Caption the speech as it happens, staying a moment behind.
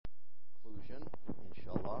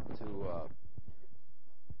now to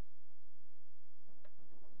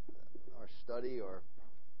our study or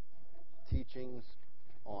teachings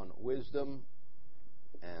on wisdom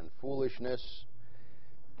and foolishness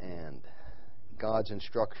and God's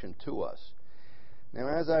instruction to us. Now,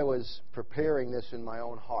 as I was preparing this in my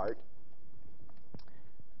own heart,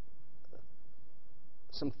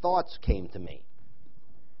 some thoughts came to me.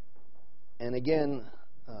 And again,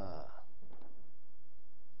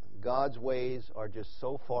 God's ways are just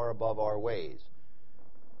so far above our ways.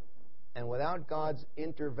 And without God's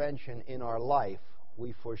intervention in our life,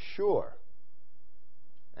 we for sure,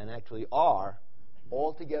 and actually are,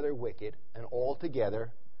 altogether wicked and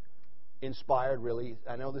altogether inspired, really,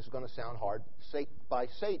 I know this is going to sound hard, by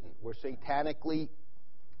Satan. We're satanically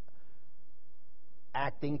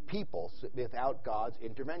acting people without God's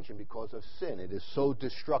intervention because of sin. It is so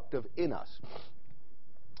destructive in us.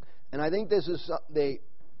 And I think this is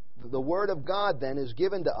the Word of God then is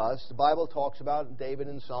given to us. The Bible talks about, David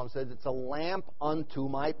in Psalm says, it's a lamp unto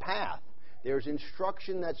my path. There's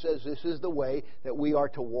instruction that says this is the way that we are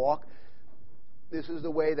to walk. This is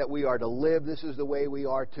the way that we are to live. This is the way we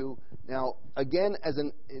are to... Now, again,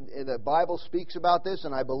 the Bible speaks about this,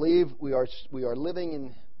 and I believe we are living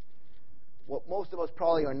in what most of us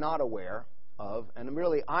probably are not aware of, and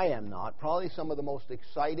really I am not, probably some of the most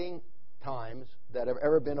exciting times that have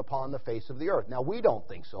ever been upon the face of the earth. Now, we don't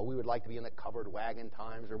think so. We would like to be in the covered wagon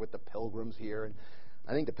times or with the pilgrims here. And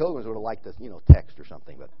I think the pilgrims would have liked to, text or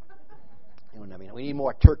something, but you know what I mean? We need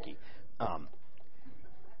more turkey.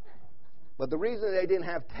 But the reason they didn't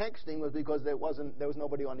have texting was because there was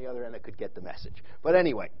nobody on the other end that could get the message. But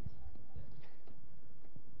anyway,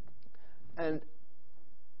 and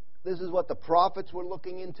this is what the prophets were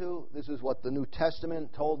looking into. This is what the New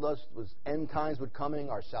Testament told us was end times were coming.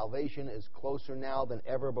 Our salvation is closer now than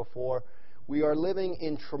ever before. We are living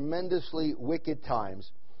in tremendously wicked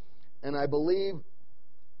times. And I believe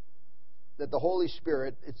that the Holy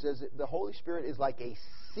Spirit, it says that the Holy Spirit is like a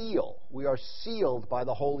seal. We are sealed by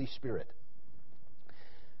the Holy Spirit.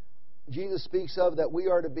 Jesus speaks of that we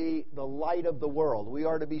are to be the light of the world. We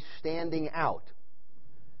are to be standing out.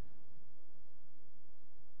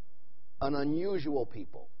 An unusual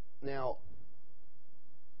people. Now,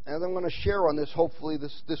 as I'm going to share on this, hopefully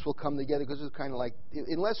this will come together, because it's kind of like,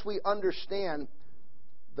 unless we understand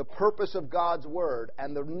the purpose of God's Word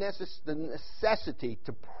and the necessity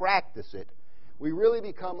to practice it, we really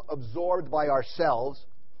become absorbed by ourselves.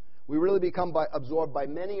 We really become absorbed by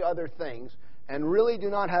many other things, and really do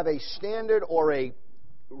not have a standard or a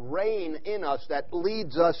rein in us that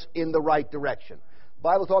leads us in the right direction. The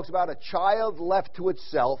Bible talks about a child left to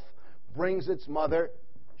itself brings its mother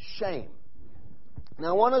shame. Now,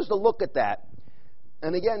 I want us to look at that.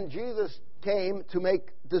 And again, Jesus came to make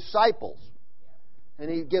disciples. And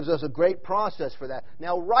He gives us a great process for that.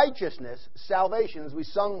 Now, righteousness, salvation, as we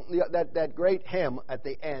sung that great hymn at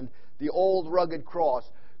the end, the old rugged cross,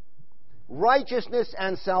 righteousness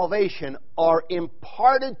and salvation are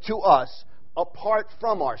imparted to us apart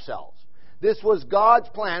from ourselves. This was God's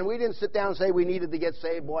plan. We didn't sit down and say we needed to get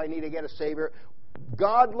saved. Boy, I need to get a Savior.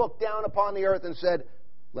 God looked down upon the earth and said,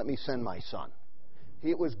 let me send my Son.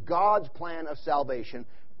 It was God's plan of salvation.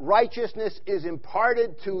 Righteousness is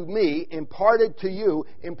imparted to me, imparted to you,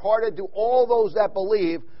 imparted to all those that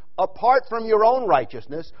believe, apart from your own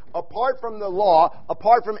righteousness, apart from the law,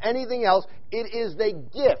 apart from anything else. It is the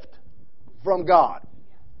gift from God.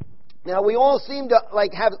 Now, we all seem to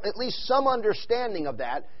have at least some understanding of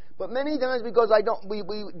that, but many times because we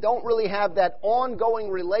don't really have that ongoing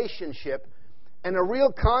relationship and a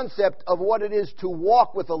real concept of what it is to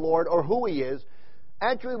walk with the Lord or who He is,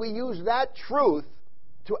 actually we use that truth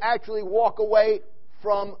to actually walk away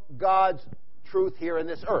from God's truth here in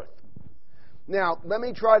this earth. Now, let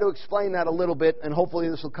me try to explain that a little bit, and hopefully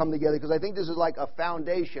this will come together, because I think this is like a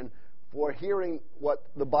foundation for hearing what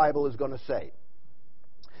the Bible is going to say.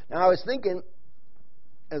 Now, I was thinking,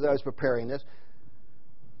 as I was preparing this,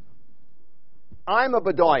 I'm a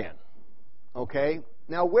Bedouin, okay?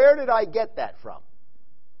 Now, where did I get that from?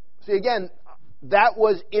 See, again, that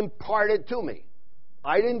was imparted to me.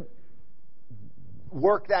 I didn't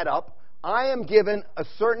work that up. I am given a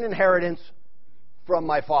certain inheritance from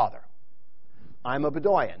my father. I'm a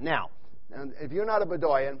Bedouin. Now, if you're not a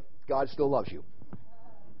Bedouin, God still loves you.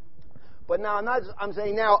 But now, I'm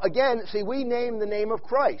saying now, again, see, we name the name of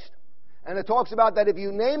Christ. And it talks about that if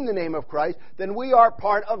you name the name of Christ, then we are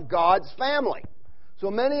part of God's family.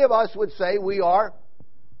 So many of us would say we are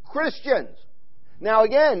Christians. Now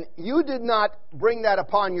again, you did not bring that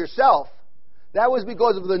upon yourself. That was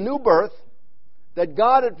because of the new birth that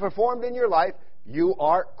God had performed in your life. You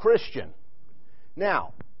are Christian.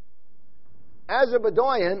 Now, as a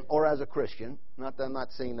Bedouin or as a Christian, not that I'm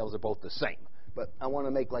not saying those are both the same, but I want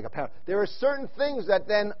to make like a parallel. There are certain things that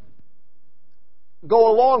then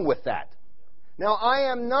go along with that. Now,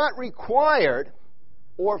 I am not required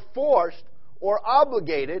or forced or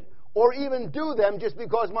obligated or even do them just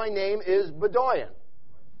because my name is Bedouin.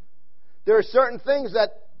 There are certain things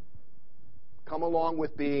that come along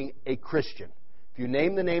with being a Christian. If you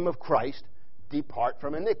name the name of Christ, depart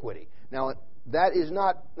from iniquity. Now, that is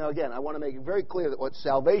not... Now, again, I want to make it very clear that what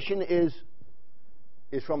salvation is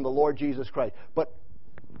from the Lord Jesus Christ. But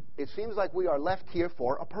it seems like we are left here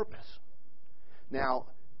for a purpose. Now,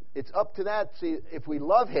 it's up to that. See, if we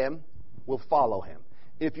love Him, we'll follow Him.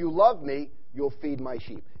 If you love me, you'll feed my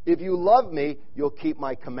sheep. If you love me, you'll keep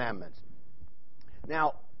my commandments.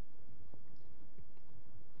 Now,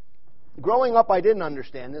 growing up, I didn't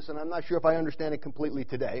understand this, and I'm not sure if I understand it completely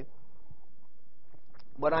today.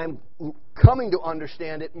 But I'm coming to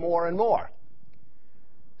understand it more and more.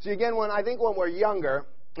 See, again, when we're younger,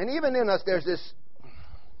 and even in us, there's this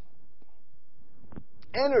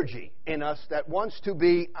energy in us that wants to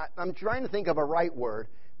be, I'm trying to think of a right word.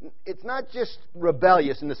 It's not just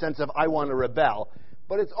rebellious in the sense of I want to rebel,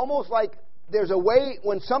 but it's almost like there's a way,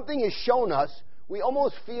 when something is shown us, we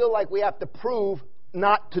almost feel like we have to prove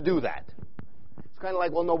not to do that. It's kind of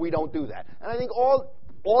like, well, no, we don't do that. And I think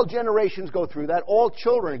all generations go through that. All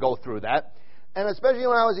children go through that. And especially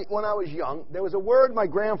when I was young, there was a word my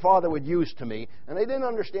grandfather would use to me, and I didn't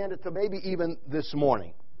understand it till maybe even this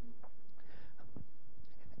morning.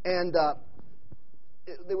 And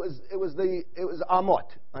it was amot.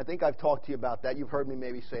 I think I've talked to you about that. You've heard me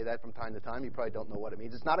maybe say that from time to time. You probably don't know what it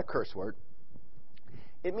means. It's not a curse word.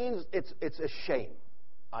 It means it's a shame.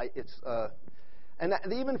 And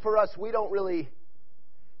even for us, we don't really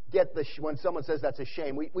get when someone says that's a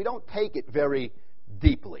shame. We don't take it very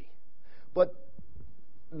deeply. But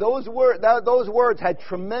those words had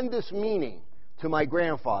tremendous meaning to my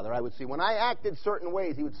grandfather. I would see when I acted certain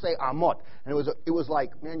ways, he would say amot, and it was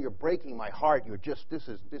like, man, you're breaking my heart. You're just this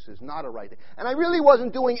is not a right thing. And I really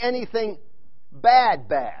wasn't doing anything bad,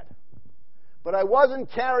 but I wasn't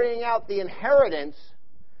carrying out the inheritance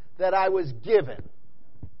that I was given.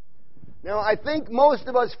 Now, I think most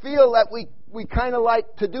of us feel that we kind of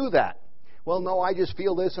like to do that. Well, no, I just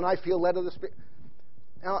feel this, and I feel led of the Spirit.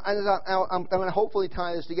 Now, I'm going to hopefully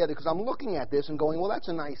tie this together because I'm looking at this and going, well, that's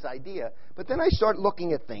a nice idea. But then I start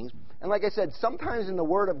looking at things, and like I said, sometimes in the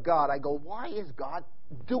Word of God, I go, why is God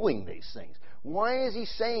doing these things? Why is He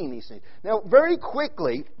saying these things? Now, very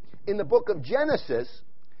quickly, in the book of Genesis,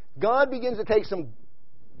 God begins to take some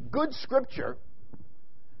good scripture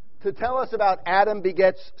to tell us about Adam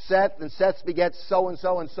begets Seth, and Seth begets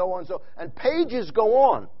so-and-so, and so on and so. And pages go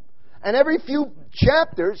on. And every few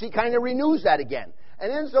chapters, He kind of renews that again.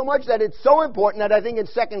 And in so much that it's so important that I think in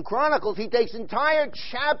 2 Chronicles, He takes entire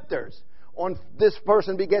chapters on this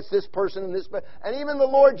person begets this person and this. And even the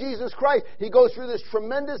Lord Jesus Christ, He goes through this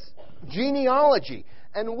tremendous genealogy.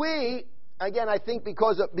 And we, again, I think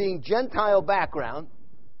because of being Gentile background,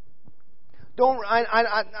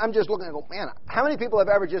 I'm just looking and go, man, how many people have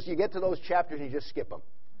ever you get to those chapters and you just skip them?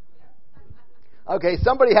 Okay,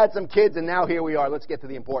 somebody had some kids and now here we are. Let's get to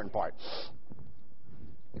the important part.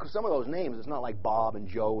 Because some of those names, it's not like Bob and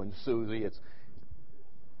Joe and Susie.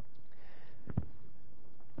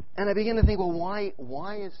 And I begin to think, well,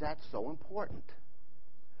 why is that so important?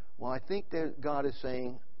 Well, I think that God is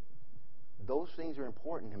saying those things are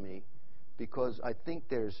important to me because I think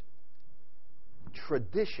there's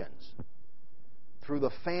traditions through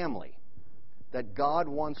the family that God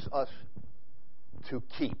wants us to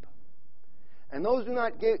keep. And those do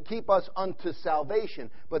not keep us unto salvation,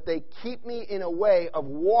 but they keep me in a way of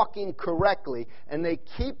walking correctly, and they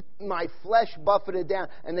keep my flesh buffeted down,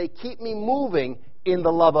 and they keep me moving in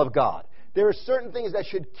the love of God. There are certain things that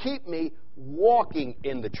should keep me walking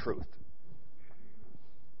in the truth.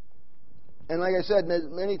 And like I said,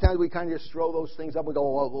 many times we kind of just throw those things up. We go,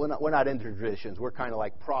 well, we're not into traditions. We're kind of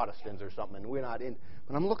like Protestants or something, and we're not in.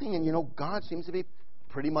 But I'm looking, and God seems to be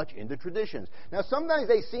pretty much into traditions. Now, sometimes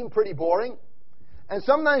they seem pretty boring. And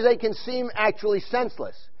sometimes they can seem actually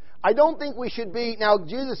senseless. I don't think we should be... Now,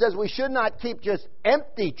 Jesus says we should not keep just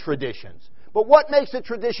empty traditions. But what makes a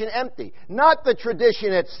tradition empty? Not the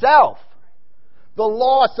tradition itself. The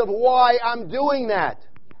loss of why I'm doing that.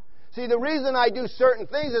 See, the reason I do certain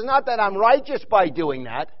things is not that I'm righteous by doing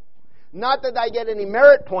that. Not that I get any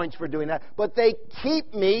merit points for doing that. But they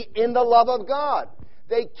keep me in the love of God.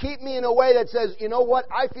 They keep me in a way that says, you know what,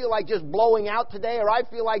 I feel like just blowing out today, or I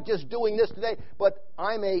feel like just doing this today, but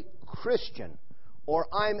I'm a Christian, or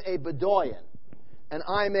I'm a Bedouin, and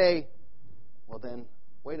well then,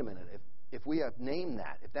 wait a minute, if we have named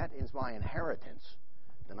that, if that is my inheritance,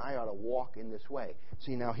 then I ought to walk in this way.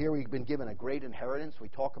 See, now here we've been given a great inheritance. We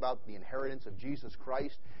talk about the inheritance of Jesus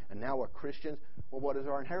Christ, and now we're Christians. Well, what is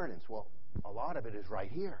our inheritance? Well, a lot of it is right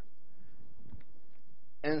here.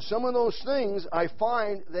 And some of those things, I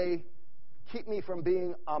find they keep me from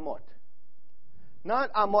being amut.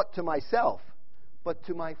 Not amut to myself, but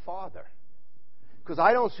to my Father. Because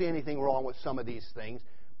I don't see anything wrong with some of these things,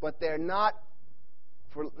 but they're not,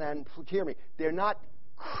 and hear me, they're not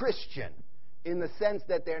Christian in the sense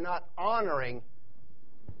that they're not honoring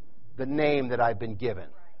the name that I've been given.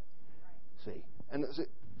 See? And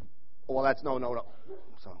well, that's no.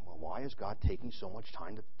 So, well, why is God taking so much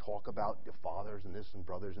time to talk about the fathers and this and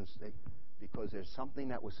brothers and stuff? Because there's something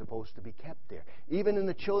that was supposed to be kept there. Even in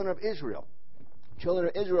the children of Israel.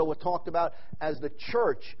 Children of Israel were talked about as the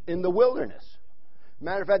church in the wilderness.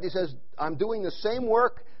 Matter of fact, he says, I'm doing the same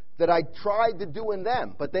work that I tried to do in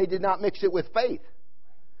them, but they did not mix it with faith.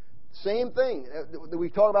 Same thing. We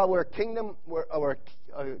talk about where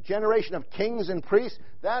a generation of kings and priests,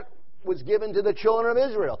 that was given to the children of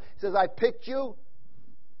Israel. He says, I picked you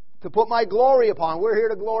to put my glory upon. We're here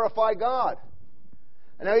to glorify God.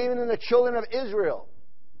 And now even in the children of Israel.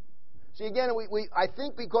 See, again, I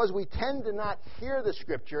think because we tend to not hear the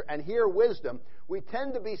Scripture and hear wisdom, we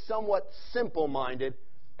tend to be somewhat simple-minded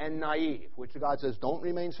and naive, which God says, don't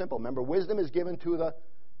remain simple. Remember, wisdom is given to the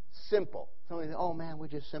simple. Somebody says, oh man, we're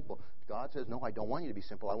just simple. God says, no, I don't want you to be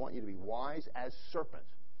simple. I want you to be wise as serpents.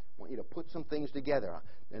 I want you to put some things together.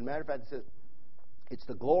 And matter of fact, it says, it's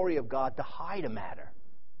the glory of God to hide a matter.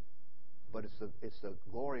 But it's the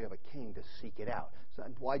glory of a king to seek it out. So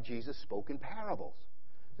that's why Jesus spoke in parables.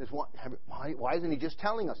 Why isn't he just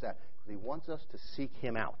telling us that? Because he wants us to seek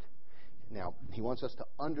him out. Now, he wants us to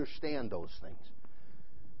understand those things.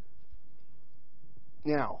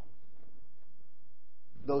 Now,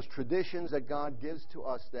 those traditions that God gives to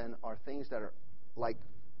us then are things that are like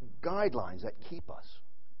guidelines that keep us.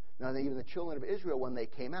 Now, even the children of Israel, when they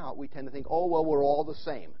came out, we tend to think, oh, well, we're all the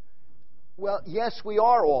same. Well, yes, we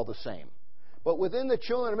are all the same. But within the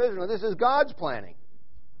children of Israel, this is God's planning.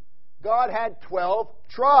 God had 12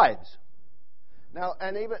 tribes. Now,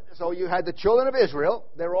 and even so, you had the children of Israel.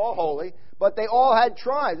 They're all holy, but they all had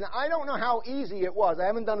tribes. Now, I don't know how easy it was. I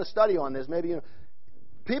haven't done a study on this. Maybe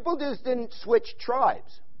people just didn't switch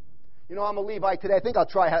tribes. You know, I'm a Levite today. I think I'll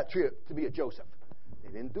try to be a Joseph.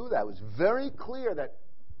 They didn't do that. It was very clear that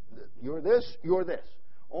you're this, you're this.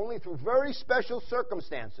 Only through very special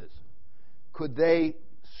circumstances could they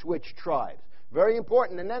switch tribes. Very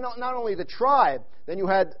important. And then not only the tribe, then you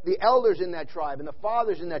had the elders in that tribe and the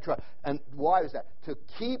fathers in that tribe. And why was that? To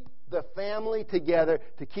keep the family together,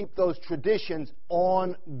 to keep those traditions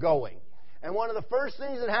ongoing. And one of the first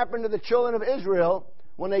things that happened to the children of Israel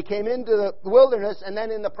when they came into the wilderness and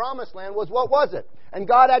then in the promised land was, what was it? And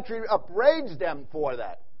God actually upbraids them for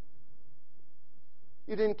that.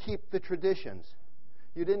 You didn't keep the traditions.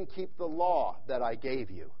 You didn't keep the law that I gave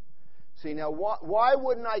you. See, now, why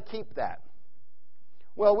wouldn't I keep that?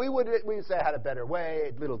 Well, we'd say I had a better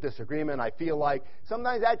way, a little disagreement, I feel like.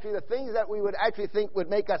 Sometimes actually the things that we would actually think would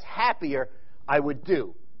make us happier, I would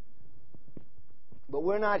do. But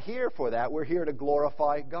we're not here for that. We're here to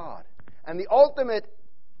glorify God. And the ultimate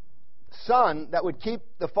son that would keep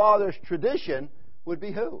the Father's tradition would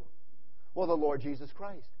be who? Well, the Lord Jesus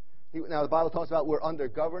Christ. Now, the Bible talks about we're under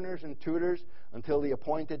governors and tutors until the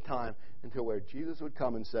appointed time, until where Jesus would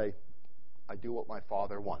come and say, I do what my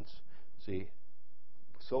Father wants. See,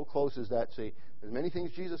 so close as that. See, there's many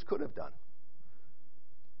things Jesus could have done.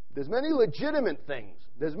 There's many legitimate things.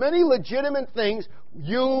 There's many legitimate things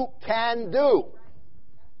you can do.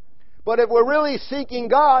 But if we're really seeking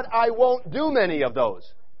God, I won't do many of those.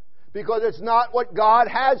 Because it's not what God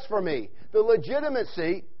has for me. The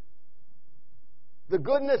legitimacy, the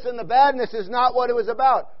goodness and the badness is not what it was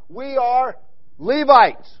about. We are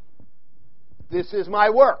Levites. This is my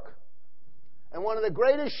work. And one of the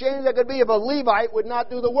greatest shames that could be if a Levite would not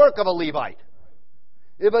do the work of a Levite.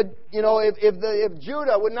 If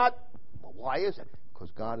Judah would not, well, why is it?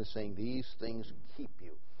 Because God is saying these things keep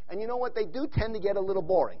you. And you know what? They do tend to get a little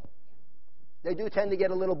boring. They do tend to get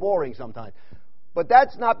a little boring sometimes. But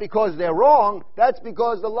that's not because they're wrong. That's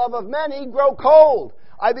because the love of many grow cold.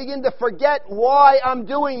 I begin to forget why I'm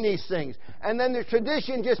doing these things. And then the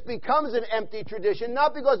tradition just becomes an empty tradition.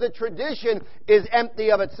 Not because the tradition is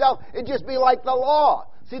empty of itself. It just be like the law.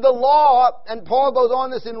 See, the law, and Paul goes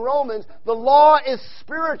on this in Romans, the law is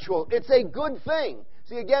spiritual. It's a good thing.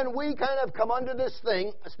 See, again, we kind of come under this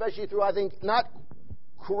thing, especially through, I think, not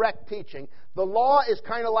correct teaching. The law is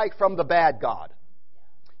kind of like from the bad God.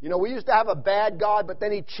 You know, we used to have a bad God, but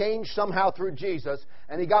then He changed somehow through Jesus,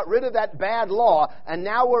 and He got rid of that bad law, and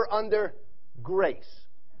now we're under grace.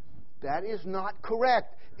 That is not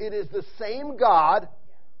correct. It is the same God,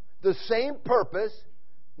 the same purpose,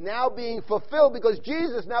 now being fulfilled, because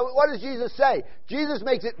Jesus, now what does Jesus say? Jesus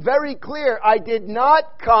makes it very clear, I did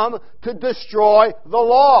not come to destroy the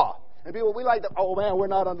law. And people, we like to, oh man, we're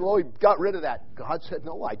not under the law, we got rid of that. God said,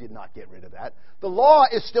 no, I did not get rid of that. The law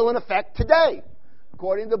is still in effect today,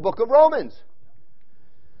 according to the book of Romans.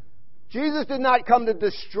 Jesus did not come to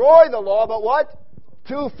destroy the law, but what?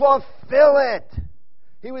 To fulfill it.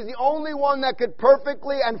 He was the only one that could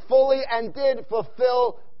perfectly and fully and did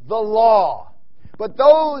fulfill the law. But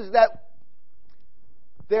those that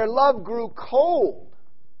their love grew cold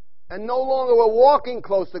and no longer were walking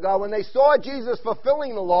close to God, when they saw Jesus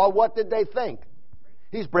fulfilling the law, what did they think?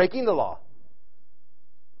 He's breaking the law.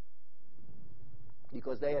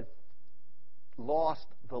 Because they had lost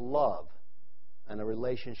the love and a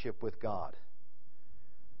relationship with God.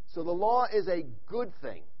 So the law is a good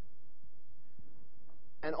thing.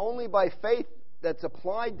 And only by faith that's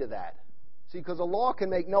applied to that. See, because the law can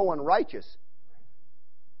make no one righteous.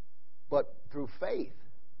 But through faith.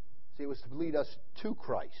 See, it was to lead us to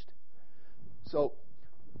Christ. So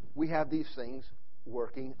we have these things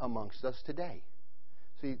working amongst us today.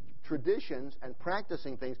 See, traditions and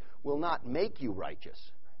practicing things will not make you righteous,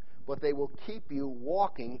 but they will keep you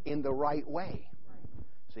walking in the right way.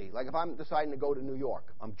 See, like if I'm deciding to go to New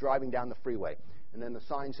York, I'm driving down the freeway, and then the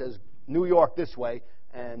sign says, New York this way,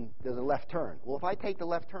 and there's a left turn. Well, if I take the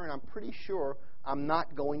left turn, I'm pretty sure I'm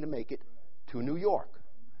not going to make it to New York.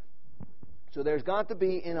 So there's got to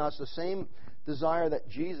be in us the same desire that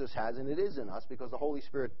Jesus has, and it is in us because the Holy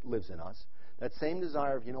Spirit lives in us, that same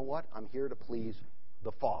desire of, you know what, I'm here to please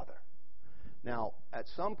the Father. Now, at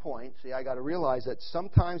some point, see, I got to realize that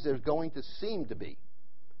sometimes there's going to seem to be,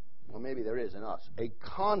 well, maybe there is in us, a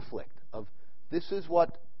conflict of this is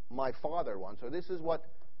what my Father wants, or this is what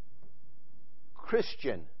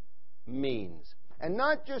Christian means. And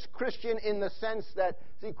not just Christian in the sense that,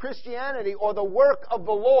 see, Christianity or the work of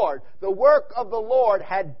the Lord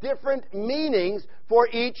had different meanings for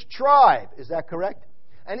each tribe. Is that correct?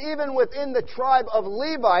 And even within the tribe of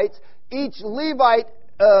Levites, each Levite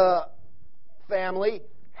family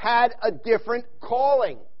had a different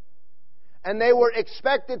calling. And they were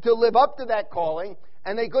expected to live up to that calling,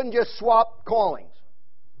 and they couldn't just swap callings.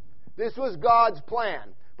 This was God's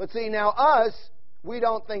plan. But see, now us, we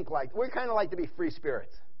don't think like, we kind of like to be free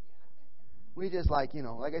spirits. We just like, you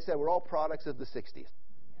know, like I said, we're all products of the 60s.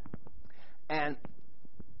 And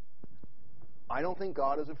I don't think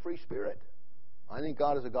God is a free spirit. I think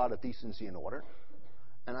God is a God of decency and order.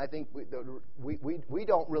 And I think we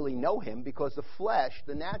don't really know Him because the flesh,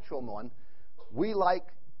 the natural one, we like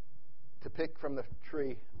to pick from the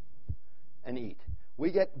tree and eat.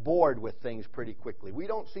 We get bored with things pretty quickly. We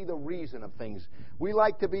don't see the reason of things. We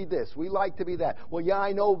like to be this. We like to be that. Well, yeah,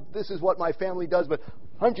 I know this is what my family does, but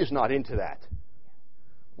I'm just not into that.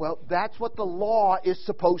 Well, that's what the law is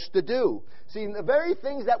supposed to do. See, the very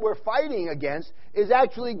things that we're fighting against is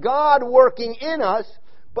actually God working in us,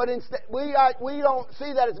 but instead we don't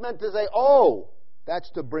see that it's meant to say, oh, that's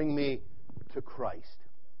to bring me to Christ.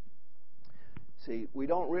 See, we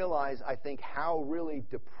don't realize, I think, how really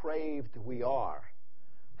depraved we are.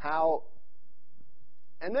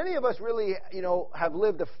 And many of us really, you know, have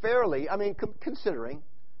lived a fairly, I mean, considering,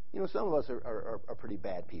 you know, some of us are pretty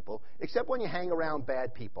bad people, except when you hang around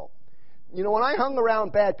bad people. You know, when I hung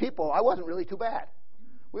around bad people, I wasn't really too bad.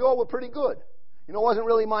 We all were pretty good. You know, it wasn't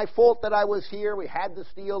really my fault that I was here. We had to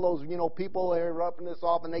steal those, you know, people, they're roughing this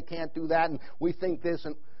off and they can't do that, and we think this,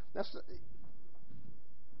 and that's.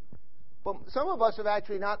 But some of us have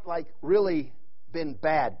actually not, like, really been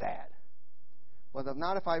bad. Well,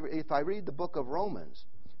 not if I read the book of Romans.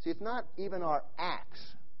 See, it's not even our acts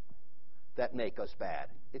that make us bad.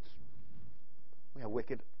 It's we have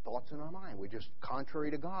wicked thoughts in our mind. We're just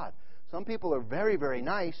contrary to God. Some people are very, very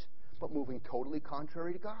nice, but moving totally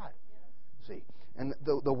contrary to God. See, and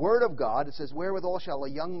the Word of God, it says, wherewithal shall a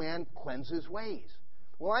young man cleanse his ways?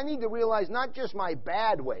 Well, I need to realize not just my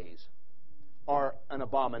bad ways are an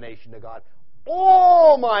abomination to God.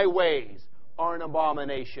 All my ways are an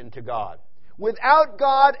abomination to God. Without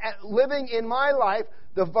God living in my life,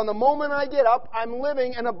 from the moment I get up, I'm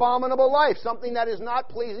living an abominable life, something that is not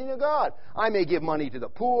pleasing to God. I may give money to the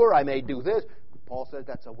poor, I may do this. Paul says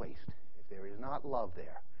that's a waste. If there is not love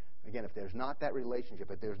there, again, if there's not that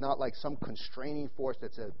relationship, if there's not like some constraining force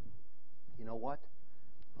that says, you know what,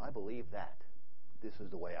 I believe that. This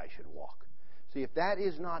is the way I should walk. See, if that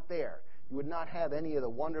is not there, You would not have any of the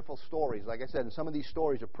wonderful stories. Like I said, and some of these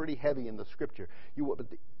stories are pretty heavy in the Scripture.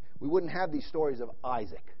 We wouldn't have these stories of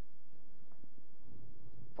Isaac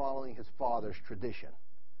following his father's tradition.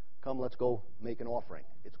 Come, let's go make an offering.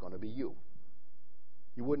 It's going to be you.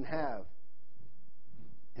 You wouldn't have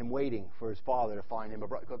him waiting for his father to find him a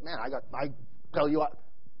bride. Because, man, I tell you what,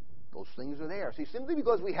 those things are there. See, simply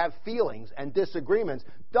because we have feelings and disagreements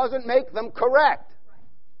doesn't make them correct.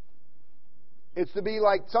 It's to be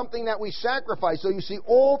like something that we sacrifice. So you see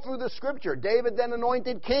all through the Scripture, David then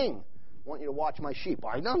anointed king. I want you to watch my sheep.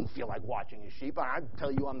 I don't feel like watching his sheep. I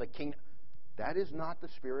tell you I'm the king. That is not the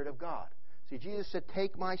Spirit of God. See, Jesus said,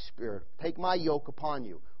 take my spirit, take my yoke upon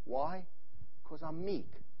you. Why? Because I'm meek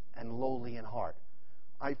and lowly in heart.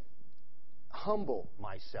 I humble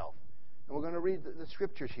myself. And we're going to read the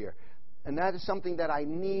Scriptures here. And that is something that I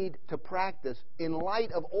need to practice in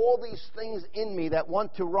light of all these things in me that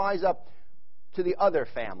want to rise up to the other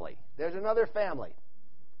family. There's another family.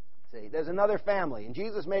 See, there's another family. And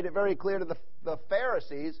Jesus made it very clear to the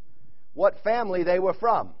Pharisees what family they were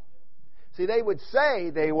from. See, they would say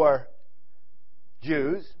they were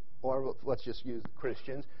Jews, or let's just use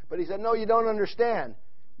Christians. But he said, no, you don't understand.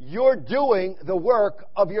 You're doing the work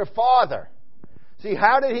of your father. See,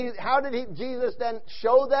 how did Jesus then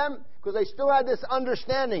show them? Because they still had this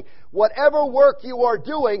understanding. Whatever work you are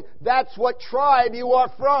doing, that's what tribe you are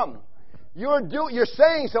from. You're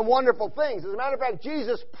saying some wonderful things. As a matter of fact,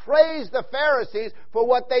 Jesus praised the Pharisees for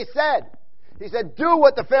what they said. He said, do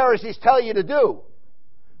what the Pharisees tell you to do,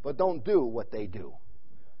 but don't do what they do.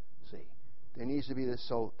 See, there needs to be this.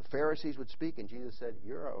 So the Pharisees would speak, and Jesus said,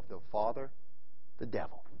 you're of the father, the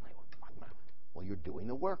devil. Well, you're doing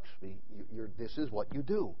the works. This is what you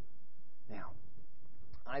do. Now,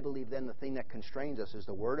 I believe then the thing that constrains us is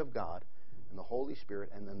the Word of God and the Holy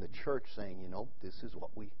Spirit, and then the church saying, this is what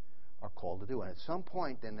we are called to do. And at some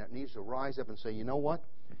point, then, that needs to rise up and say, you know what?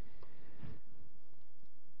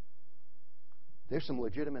 There's some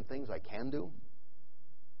legitimate things I can do.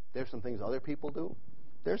 There's some things other people do.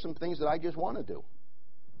 There's some things that I just want to do.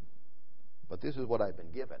 But this is what I've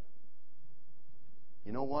been given.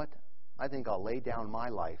 You know what? I think I'll lay down my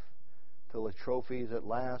life till the trophies at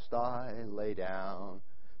last I lay down.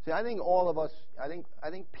 See, I think all of us, I think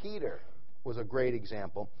Peter was a great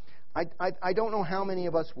example. I don't know how many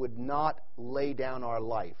of us would not lay down our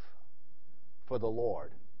life for the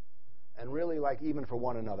Lord. And really, like, even for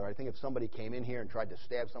one another. I think if somebody came in here and tried to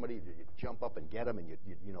stab somebody, you'd jump up and get them, and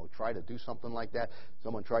you'd try to do something like that.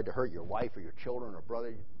 Someone tried to hurt your wife or your children or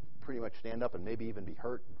brother, you'd pretty much stand up and maybe even be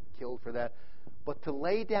hurt, killed for that. But to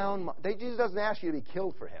lay down, Jesus doesn't ask you to be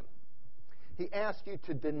killed for him. He asks you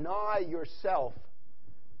to deny yourself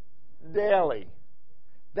daily.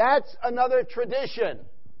 That's another tradition.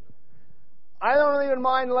 I don't even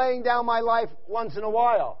mind laying down my life once in a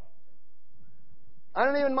while. I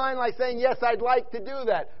don't even mind like saying, yes, I'd like to do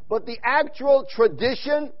that. But the actual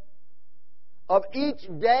tradition of each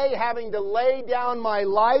day having to lay down my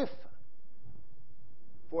life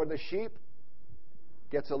for the sheep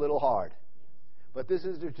gets a little hard. But this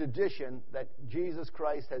is the tradition that Jesus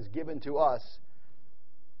Christ has given to us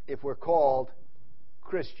if we're called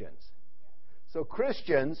Christians. So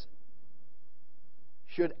Christians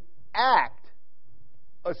should act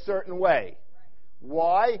a certain way.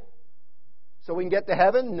 Why? So we can get to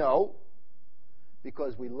heaven? No.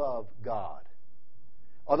 Because we love God.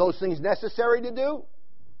 Are those things necessary to do?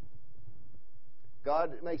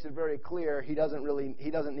 God makes it very clear He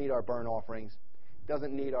doesn't need our burnt offerings.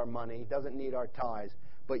 Doesn't need our money, doesn't need our tithes.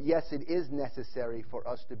 But yes, it is necessary for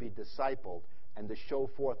us to be discipled and to show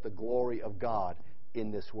forth the glory of God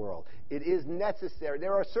in this world. It is necessary.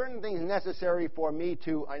 There are certain things necessary for me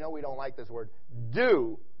to, I know we don't like this word,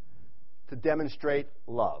 do to demonstrate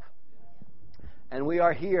love. And we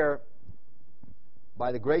are here,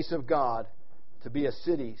 by the grace of God, to be a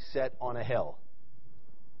city set on a hill.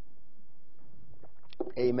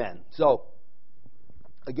 Amen. So,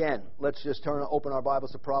 again, let's just open our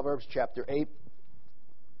Bibles to Proverbs chapter 8.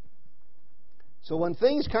 So when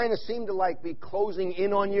things kind of seem to be closing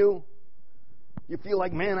in on you, you feel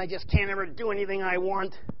like, man, I just can't ever do anything I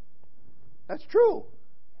want. That's true.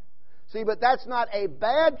 See, but that's not a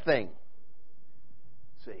bad thing.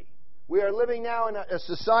 See, we are living now in a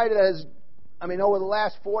society that has, over the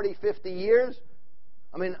last 40, 50 years,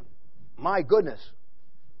 my goodness,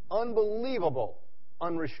 unbelievable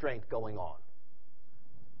unrestraint going on.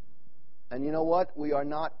 And you know what? We are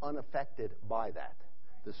not unaffected by that.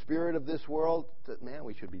 The spirit of this world, man,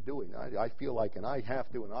 we should be doing. I feel like, and I have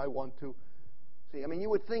to, and I want to. See, you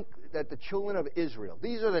would think that the children of Israel,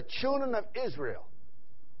 these are the children of Israel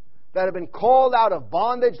that have been called out of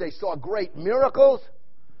bondage. They saw great miracles.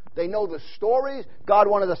 They know the stories. God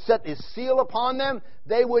wanted to set His seal upon them.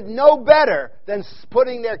 They would know better than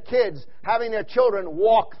putting their kids, having their children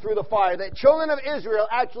walk through the fire. The children of Israel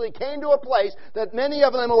actually came to a place that many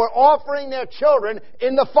of them were offering their children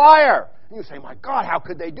in the fire. And you say, my God, how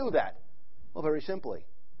could they do that? Well, very simply.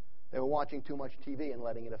 They were watching too much TV and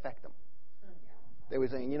letting it affect them. They were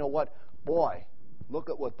saying, you know what? Boy, look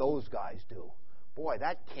at what those guys do. Boy,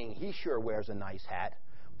 that king, he sure wears a nice hat.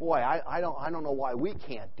 Boy, I don't know why we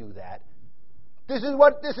can't do that. This is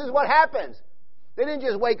what happens. They didn't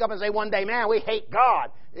just wake up and say one day, man, we hate God.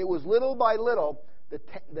 It was little by little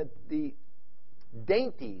the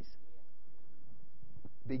dainties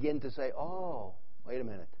begin to say, oh, wait a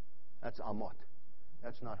minute, that's Amot.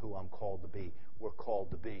 That's not who I'm called to be. We're called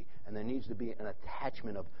to be. And there needs to be an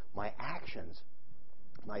attachment of my actions,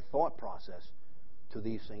 my thought process to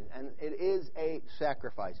these things. And it is a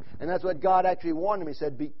sacrifice. And that's what God actually warned him. He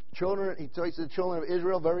said, He told the children of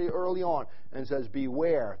Israel very early on, and says,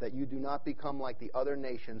 beware that you do not become like the other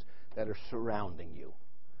nations that are surrounding you.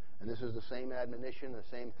 And this is the same admonition, the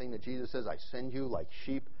same thing that Jesus says, I send you like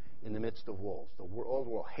sheep in the midst of wolves. The world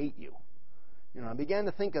will hate you. I began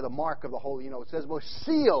to think of the mark of the Holy, it says we're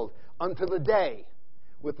sealed unto the day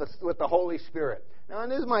with the Holy Spirit. Now,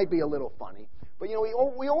 and this might be a little funny, but,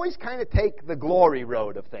 we always kind of take the glory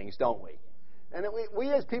road of things, don't we? And we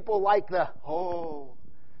as people like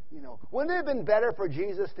wouldn't it have been better for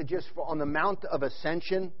Jesus to just, on the Mount of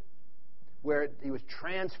Ascension, where he was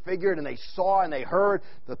transfigured and they saw and they heard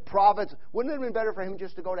the prophets, wouldn't it have been better for him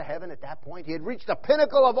just to go to heaven at that point? He had reached the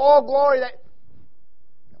pinnacle of all glory. That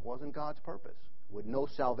wasn't God's purpose. No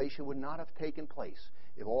salvation would not have taken place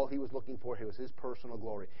if all he was looking for was his personal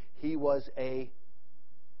glory. He was a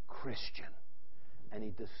Christian. And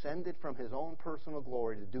he descended from his own personal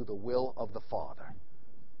glory to do the will of the Father.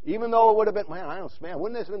 Even though it would have been,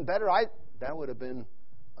 wouldn't this have been better? That would have been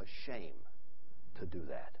a shame to do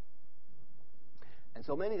that. And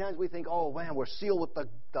so many times we think, oh, man, we're sealed with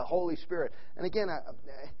the Holy Spirit. And again,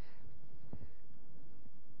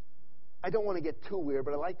 I don't want to get too weird,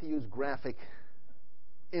 but I like to use graphic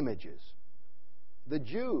images. The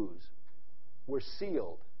Jews were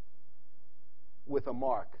sealed with a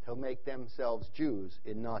mark to make themselves Jews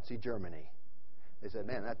in Nazi Germany. They said,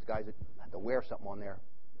 man, that guy's have to wear something on there.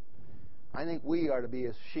 I think we are to be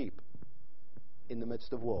as sheep in the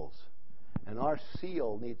midst of wolves. And our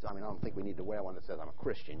seal needs, I don't think we need to wear one that says I'm a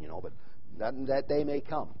Christian, but that day may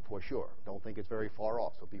come, for sure. Don't think it's very far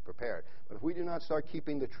off, so be prepared. But if we do not start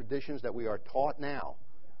keeping the traditions that we are taught now,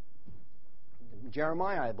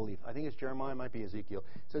 Jeremiah, I think it's Jeremiah, might be Ezekiel,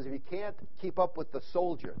 says if you can't keep up with the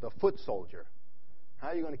soldier, the foot soldier, how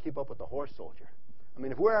are you going to keep up with the horse soldier?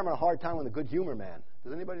 If we're having a hard time with a Good Humor man,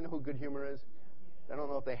 does anybody know who Good Humor is? I don't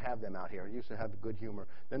know if they have them out here. It used to have Good Humor.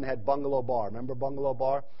 Then they had Bungalow Bar. Remember Bungalow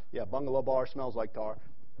Bar? Yeah, Bungalow Bar smells like tar.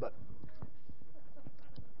 But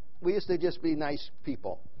we used to just be nice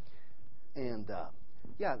people. And,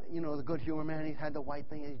 the Good Humor man, he had the white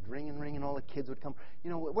thing, he'd ring, and all the kids would come.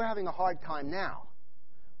 We're having a hard time now.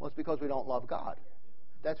 Well, it's because we don't love God.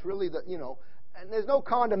 That's really and there's no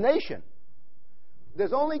condemnation.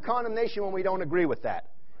 There's only condemnation when we don't agree with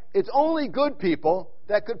that. It's only good people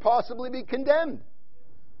that could possibly be condemned.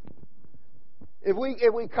 If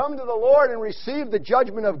we come to the Lord and receive the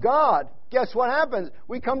judgment of God, guess what happens?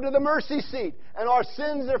 We come to the mercy seat, and our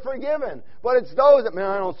sins are forgiven. But it's those that,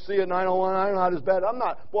 I don't see it, and I'm not as bad.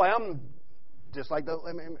 I'm just like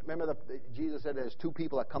remember Jesus said there's two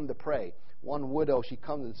people that come to pray. One widow, she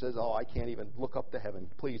comes and says, I can't even look up to heaven.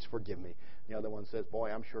 Please forgive me. The other one says,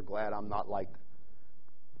 I'm sure glad I'm not like.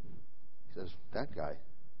 He says, that guy,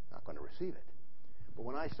 not going to receive it. But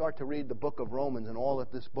when I start to read the book of Romans and all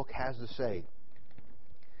that this book has to say,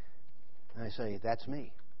 and I say, that's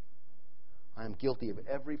me. I am guilty of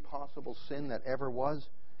every possible sin that ever was.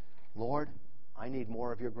 Lord, I need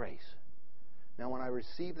more of your grace. Now, when I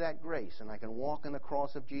receive that grace and I can walk in the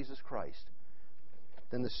cross of Jesus Christ,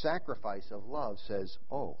 then the sacrifice of love says,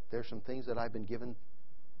 there's some things that I've been given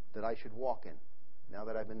that I should walk in, now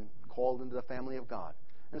that I've been called into the family of God.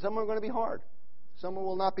 And some are going to be hard. Some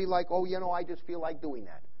will not be like, I just feel like doing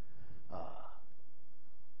that.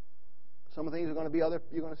 Some of the things are going to be you're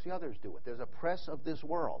going to see others do it. There's a press of this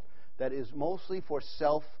world that is mostly for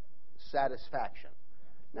self-satisfaction.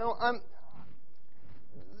 Now,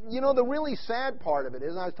 the really sad part of it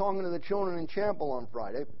is, I was talking to the children in chapel on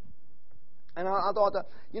Friday, and I thought that,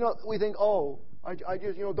 we think, I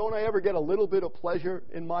just, don't I ever get a little bit of pleasure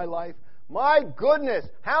in my life? My goodness,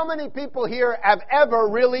 how many people here have ever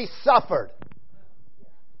really suffered?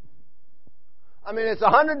 It's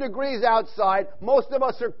 100 degrees outside. Most of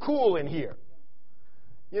us are cool in here.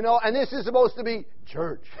 You know, and this is supposed to be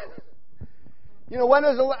church. You know,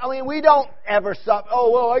 we don't ever stop,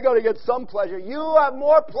 oh, well, I got to get some pleasure. You have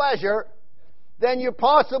more pleasure than you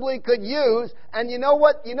possibly could use. And you know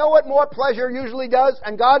what more pleasure usually does?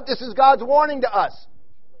 And this is God's warning to us.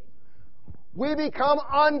 We become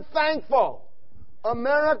unthankful.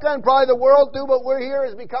 America and probably the world too, but we're here,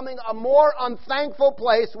 is becoming a more unthankful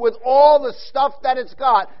place with all the stuff that it's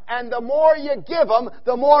got. And the more you give them,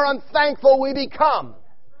 the more unthankful we become.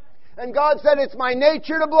 And God said, it's my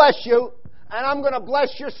nature to bless you. And I'm going to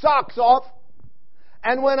bless your socks off.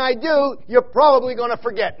 And when I do, you're probably going to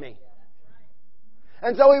forget me.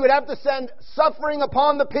 And so He would have to send suffering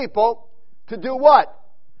upon the people to do what?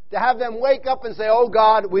 To have them wake up and say, oh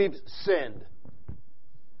God, we've sinned.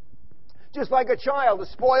 Just like a child, a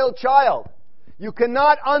spoiled child. You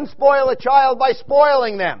cannot unspoil a child by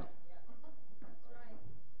spoiling them.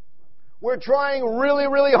 We're trying really,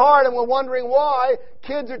 really hard and we're wondering why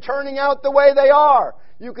kids are turning out the way they are.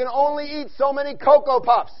 You can only eat so many Cocoa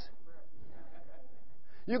Puffs.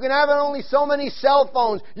 You can have only so many cell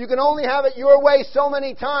phones. You can only have it your way so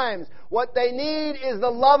many times. What they need is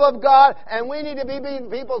the love of God, and we need to be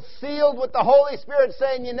people sealed with the Holy Spirit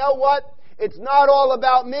saying, you know what? It's not all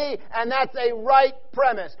about me, and that's a right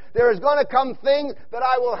premise. There is going to come things that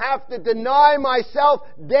I will have to deny myself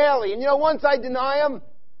daily. And you know, once I deny them,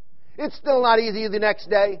 it's still not easy the next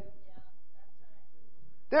day.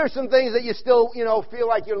 There are some things that you still, feel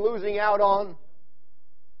like you're losing out on.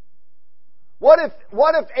 What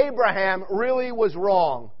if Abraham really was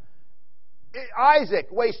wrong? Isaac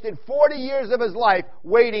wasted 40 years of his life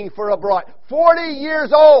waiting for a bride. 40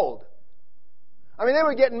 years old! I mean, they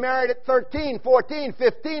were getting married at 13, 14,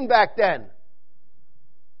 15 back then.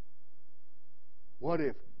 What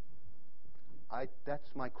if that's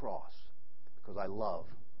my cross, because I love.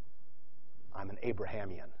 I'm an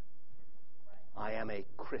Abrahamian. I am a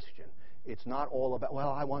Christian. It's not all about,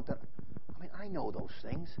 I know those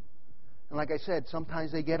things. And like I said,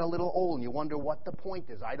 sometimes they get a little old and you wonder what the point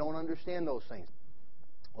is. I don't understand those things.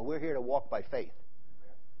 Well, we're here to walk by faith.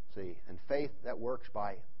 See, and faith that works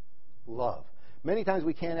by love. Many times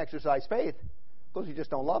we can't exercise faith because you just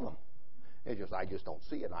don't love them. I just don't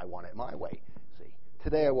see it and I want it my way. See,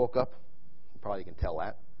 today I woke up, you probably can tell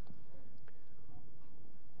that.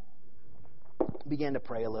 Began to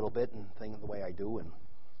pray a little bit and think the way I do, and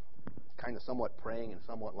kind of somewhat praying and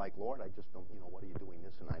somewhat like, Lord, I just don't, what are you doing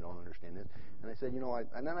this, and I don't understand this. And I said,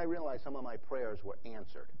 and then I realized some of my prayers were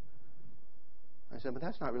answered. I said, but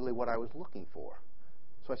that's not really what I was looking for.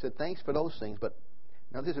 So I said, thanks for those things, but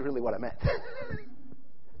now this is really what I meant.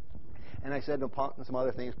 And I said some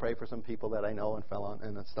other things, pray for some people that I know and fell on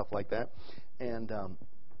and stuff like that. And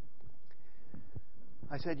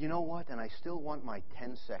I said, you know what? And I still want my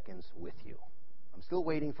 10 seconds with you. I'm still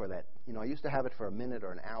waiting for that. I used to have it for a minute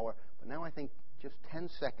or an hour, but now I think just 10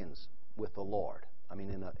 seconds with the Lord. I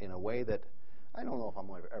mean, in a way that I don't know if I'm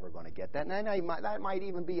ever going to get that. And that might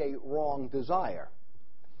even be a wrong desire.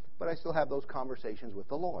 But I still have those conversations with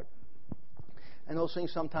the Lord. And those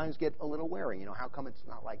things sometimes get a little wearing. How come it's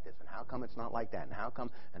not like this? And how come it's not like that? And how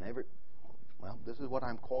come? This is what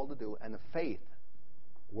I'm called to do. And the faith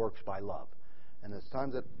works by love. And there's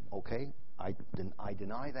times that, okay, I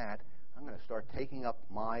deny that. I'm going to start taking up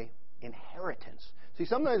my inheritance. See,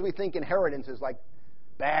 sometimes we think inheritance is like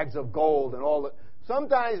bags of gold and all that.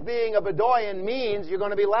 Sometimes being a Bedouin means you're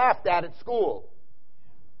going to be laughed at school.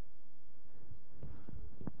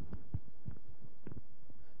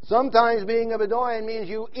 Sometimes being a Bedouin means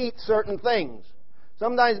you eat certain things.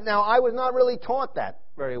 Now I was not really taught that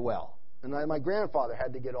very well. And my grandfather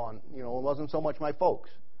had to get on. It wasn't so much my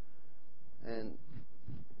folks. And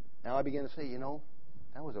now I begin to say,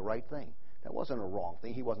 that was the right thing. That wasn't a wrong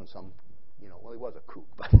thing. He wasn't some, he was a kook.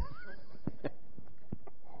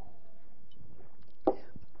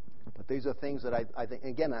 But these are things that I think,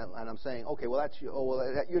 again, and I'm saying, okay, well,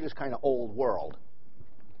 you're just kind of old world.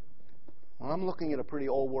 Well, I'm looking at a pretty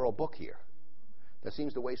old world book here that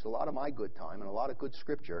seems to waste a lot of my good time and a lot of good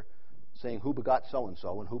scripture saying who begot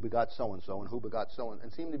so-and-so and who begot so-and-so and who begot so-and-so,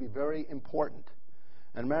 and seem to be very important.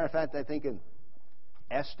 And as a matter of fact, I think in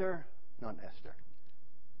Esther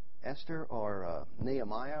or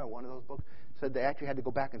Nehemiah, or one of those books, said they actually had to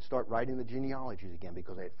go back and start writing the genealogies again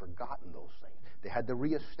because they had forgotten those things. They had to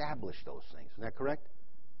reestablish those things. Is that correct?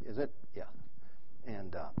 Is it? Yeah.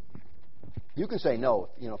 And you can say no,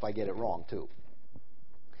 if I get it wrong too.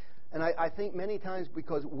 And I think many times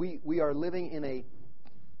because we are living in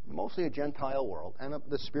mostly a Gentile world and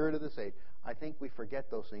the spirit of this age, I think we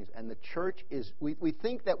forget those things. And the church we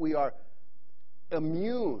think that we are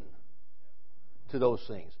immune to those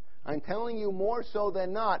things. I'm telling you more so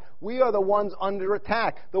than not, we are the ones under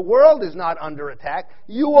attack. The world is not under attack.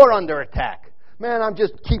 You are under attack. Man, I'm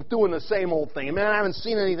just keep doing the same old thing. And man, I haven't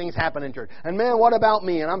seen anything happen in church. And man, what about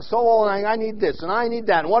me? And I'm so old and I need this and I need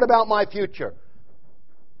that. And what about my future?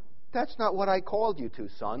 That's not what I called you to,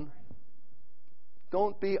 son.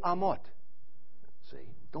 Don't be amot. See,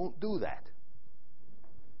 don't do that.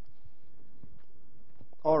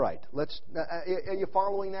 All right, are you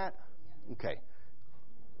following that? Okay.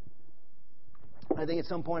 I think at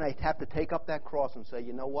some point I have to take up that cross and say,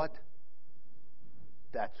 you know what?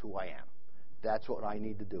 That's who I am. That's what I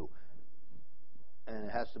need to do. And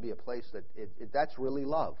it has to be a place that that's really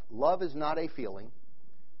love. Love is not a feeling.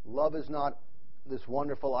 Love is not this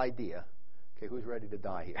wonderful idea. Okay, who's ready to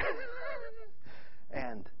die here?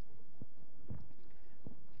 And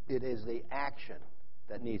it is the action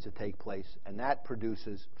that needs to take place, and that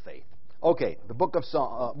produces faith. Okay, the book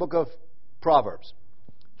of Proverbs,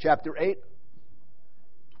 chapter 8.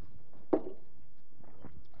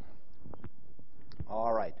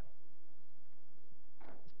 All right.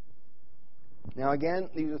 Now again,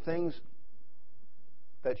 these are things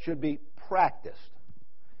that should be practiced.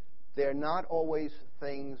 They're not always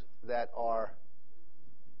things that are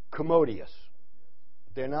commodious.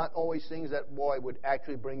 They're not always things that, boy, would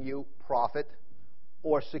actually bring you profit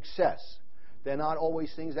or success. They're not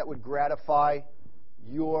always things that would gratify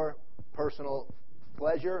your personal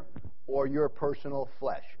pleasure or your personal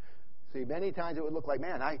flesh. See, many times it would look like,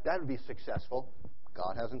 man, that would be successful.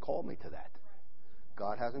 God hasn't called me to that.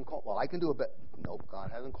 God hasn't called. Well, I can do a bit. Nope, God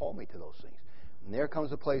hasn't called me to those things. And there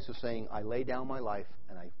comes a place of saying, I lay down my life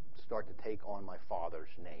and I start to take on my Father's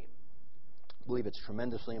name. I believe it's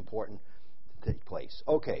tremendously important to take place.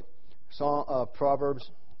 Okay, Proverbs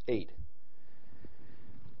 8.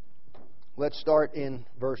 Let's start in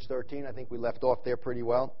verse 13. I think we left off there pretty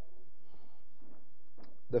well.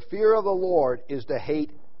 The fear of the Lord is to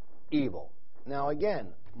hate evil. Now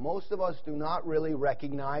again, most of us do not really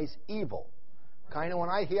recognize evil. Kind of when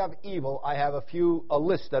I have evil, I have a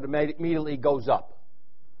list that immediately goes up.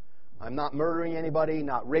 I'm not murdering anybody,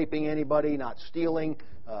 not raping anybody, not stealing,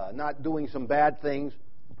 not doing some bad things.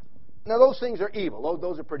 Now those things are evil.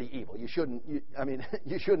 Those are pretty evil. You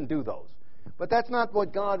shouldn't do those. But that's not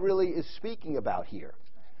what God really is speaking about here.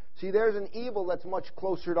 See, there's an evil that's much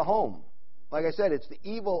closer to home. Like I said, it's the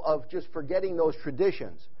evil of just forgetting those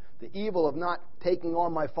traditions. The evil of not taking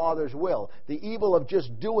on my Father's will. The evil of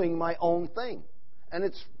just doing my own thing. And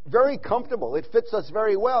it's very comfortable. It fits us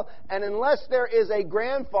very well. And unless there is a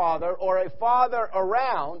grandfather or a father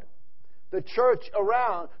around, the church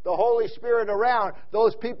around, the Holy Spirit around,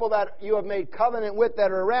 those people that you have made covenant with that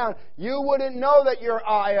are around, you wouldn't know that you're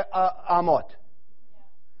amot.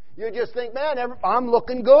 You just think, man, I'm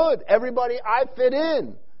looking good. Everybody, I fit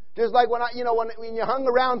in. Just like when you hung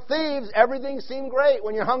around thieves, everything seemed great.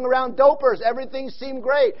 When you hung around dopers, everything seemed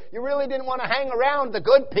great. You really didn't want to hang around the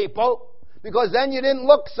good people because then you didn't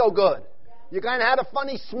look so good. You kind of had a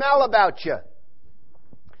funny smell about you.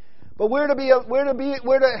 But we're to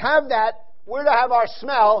have our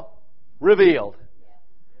smell revealed.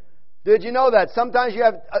 Did you know that sometimes you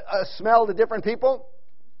have a smell to different people?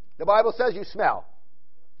 The Bible says you smell.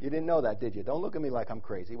 You didn't know that, did you? Don't look at me like I'm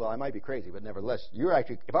crazy. Well, I might be crazy, but nevertheless,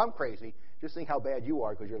 if I'm crazy, just think how bad you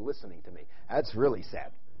are because you're listening to me. That's really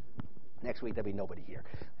sad. Next week, there'll be nobody here.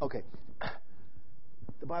 Okay.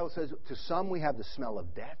 The Bible says, to some we have the smell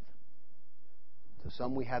of death. To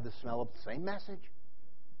some we have the smell of the same message.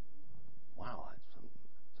 Wow.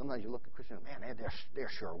 Sometimes you look at Christians, man, they're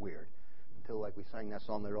sure weird. Until, like we sang that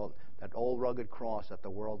song, that old rugged cross that the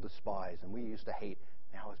world despised and we used to hate,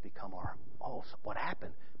 now has become what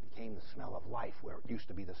happened? Became the smell of life, where it used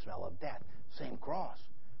to be the smell of death. Same cross.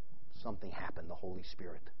 Something happened. The Holy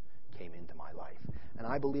Spirit came into my life. And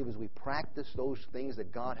I believe as we practice those things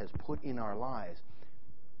that God has put in our lives,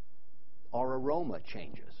 our aroma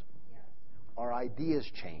changes. Our ideas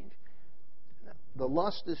change. The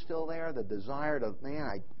lust is still there, the desire to,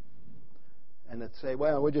 and to say,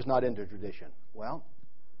 well, we're just not into tradition. Well,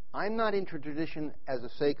 I'm not into tradition as the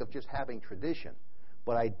sake of just having tradition.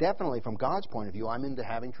 But I definitely, from God's point of view, I'm into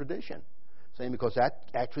having tradition. Saying because that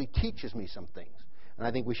actually teaches me some things. And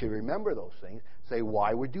I think we should remember those things, say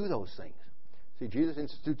why we do those things. See, Jesus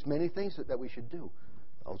institutes many things that we should do.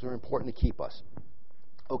 Those are important to keep us.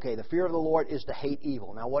 Okay, the fear of the Lord is to hate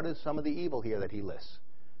evil. Now, what is some of the evil here that he lists?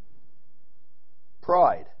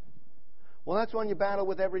 Pride. Well, that's one you battle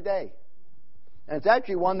with every day. And it's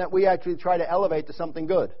actually one that we actually try to elevate to something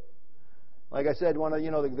good. Like I said,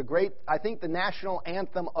 the great, I think the national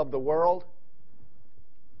anthem of the world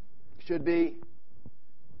should be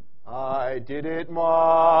I did it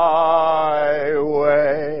my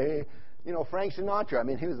way. You know, Frank Sinatra. I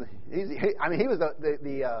mean, he was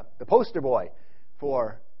the poster boy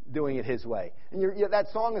for doing it his way. And that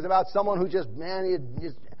song is about someone who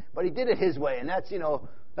but he did it his way, and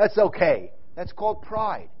that's okay. That's called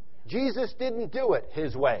pride. Jesus didn't do it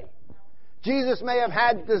his way. Jesus may have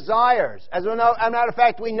had desires. As a matter of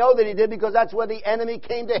fact, we know that he did because that's where the enemy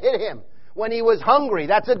came to hit him. When he was hungry,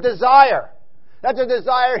 that's a desire. That's a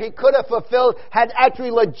desire he could have fulfilled, had actually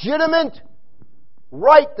legitimate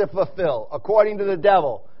right to fulfill, according to the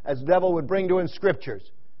devil, as the devil would bring to him scriptures.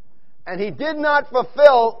 And he did not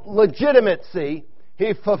fulfill legitimacy.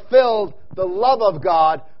 He fulfilled the love of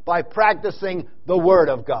God by practicing the Word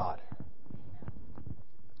of God.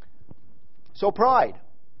 So pride.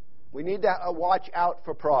 We need to watch out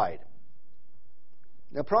for pride.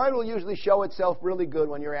 Now, pride will usually show itself really good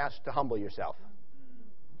when you're asked to humble yourself.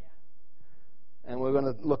 And we're going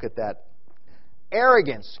to look at that.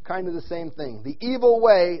 Arrogance, kind of the same thing. The evil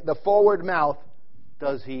way, the forward mouth,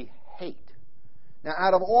 does he hate? Now,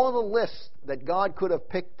 out of all the lists that God could have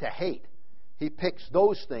picked to hate, he picks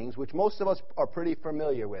those things, which most of us are pretty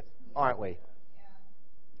familiar with, aren't we?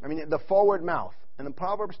 I mean, the forward mouth. And the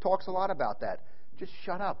Proverbs talks a lot about that. Just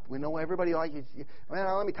shut up. We know everybody like,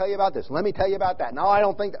 man, let me tell you about this. Let me tell you about that. No, I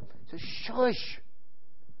don't think that. Just shush.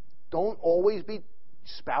 Don't always be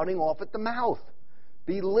spouting off at the mouth.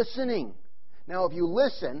 Be listening. Now, if you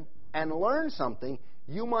listen and learn something,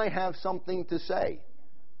 you might have something to say.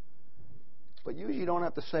 But usually you don't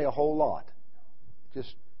have to say a whole lot.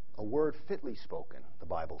 Just a word fitly spoken, the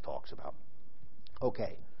Bible talks about.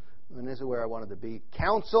 Okay. And this is where I wanted to be.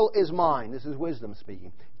 Counsel is mine. This is wisdom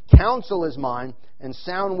speaking. Counsel is mine, and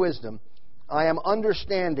sound wisdom. I am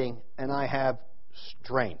understanding, and I have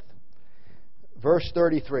strength. Verse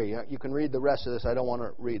 33. You can read the rest of this. I don't want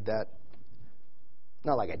to read that.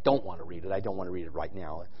 Not like I don't want to read it. I don't want to read it right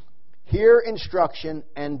now. Hear instruction,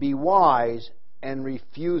 and be wise, and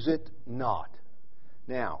refuse it not.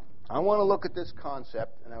 Now, I want to look at this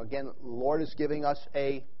concept. Now, again, the Lord is giving us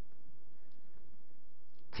a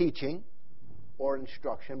teaching or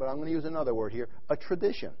instruction, but I'm going to use another word here, a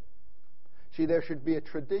tradition. See, there should be a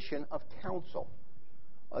tradition of counsel.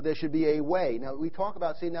 There should be a way. Now, we talk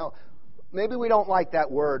about, maybe we don't like that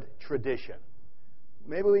word tradition.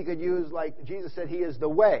 Maybe we could use, like Jesus said, he is the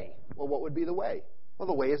way. Well, what would be the way? Well,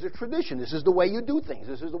 the way is a tradition. This is the way you do things.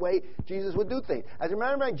 This is the way Jesus would do things. As a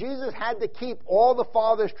matter of fact, Jesus had to keep all the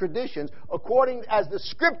Father's traditions according as the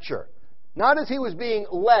Scripture, not as he was being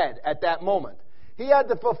led at that moment. He had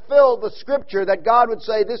to fulfill the Scripture that God would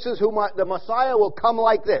say, this is who the Messiah will come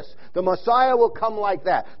like this. The Messiah will come like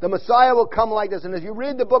that. The Messiah will come like this. And as you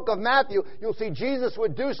read the book of Matthew, you'll see Jesus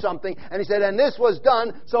would do something. And he said, and this was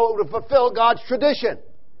done so it would fulfill God's tradition.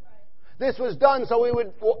 This was done so we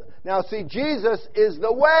would... Now see, Jesus is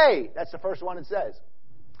the way. That's the first one it says.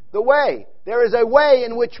 The way. There is a way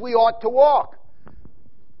in which we ought to walk.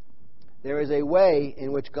 There is a way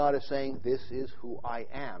in which God is saying, this is who I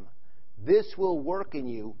am. This will work in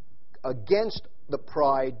you against the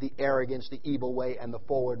pride, the arrogance, the evil way, and the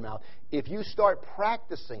forward mouth. If you start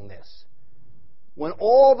practicing this, when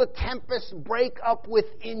all the tempests break up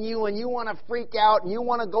within you and you want to freak out and you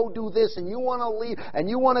want to go do this and you want to leave and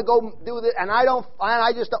you want to go do this and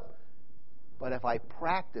I just don't. But if I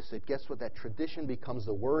practice it, guess what? That tradition becomes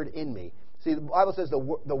the word in me. See, the Bible says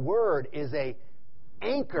the word is a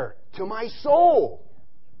anchor to my soul.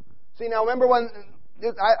 See, now remember when...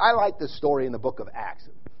 I like this story in the book of Acts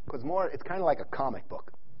because it's kind of like a comic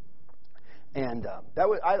book, and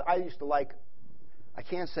I used to like. I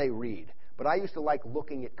can't say read, but I used to like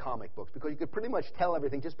looking at comic books because you could pretty much tell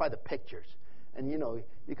everything just by the pictures, and you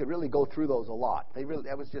could really go through those a lot.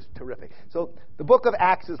 That was just terrific. So the book of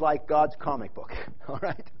Acts is like God's comic book, all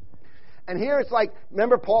right. And here it's like,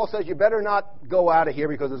 remember Paul says you better not go out of here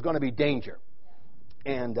because there's going to be danger,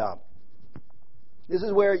 and. This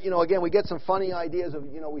is where, again, we get some funny ideas of,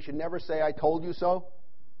 we should never say, I told you so.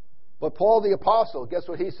 But Paul the Apostle, guess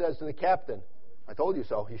what he says to the captain? I told you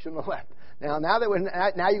so. You shouldn't have left. Now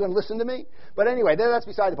you're going to listen to me? But anyway, that's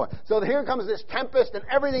beside the point. So here comes this tempest and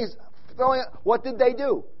everything's throwing out. What did they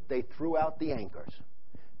do? They threw out the anchors.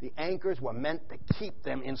 The anchors were meant to keep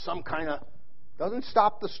them in some kind of... Doesn't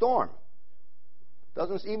stop the storm.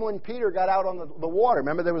 Even when Peter got out on the water,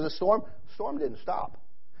 remember there was a storm? The storm didn't stop.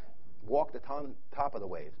 Walk the top of the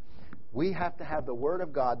waves. We have to have the Word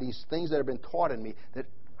of God, these things that have been taught in me, that,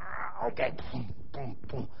 okay, boom, boom,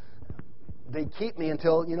 boom. They keep me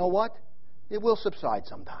until, you know what? It will subside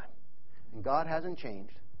sometime. And God hasn't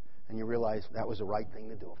changed. And you realize that was the right thing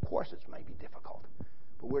to do. Of course it may be difficult.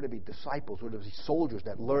 But we're to be disciples. We're to be soldiers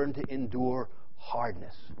that learn to endure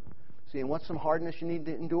hardness. See, and what's some hardness you need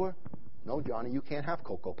to endure? No, Johnny, you can't have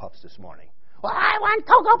Cocoa Puffs this morning. Well, I want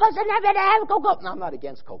Cocoa Puffs and never have Cocoa Puffs. No, I'm not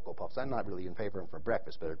against Cocoa Puffs. I'm not really in favor of them for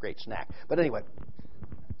breakfast, but they're a great snack. But anyway.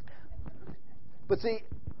 But see,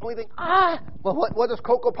 we think, well, what does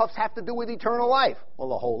Cocoa Puffs have to do with eternal life?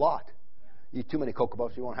 Well, a whole lot. You eat too many Cocoa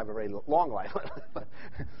Puffs, you won't have a very long life.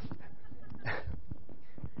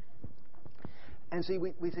 And see,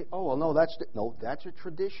 we say, oh, well, no, that's a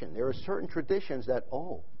tradition. There are certain traditions that,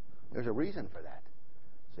 there's a reason for that.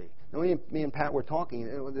 See, now, me and Pat were talking.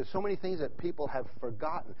 There's so many things that people have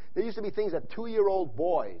forgotten. There used to be things that 2-year-old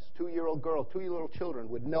boys, 2-year-old girls, 2-year-old children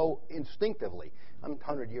would know instinctively.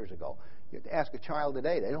 100 years ago. You have to ask a child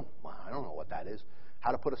today. I don't know what that is.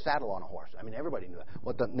 How to put a saddle on a horse. I mean, everybody knew that.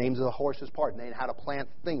 What the names of the horse's part. How to plant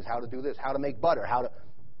things. How to do this. How to make butter.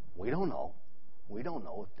 We don't know. We don't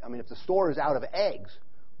know. I mean, if the store is out of eggs,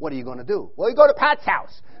 what are you going to do? Well, you go to Pat's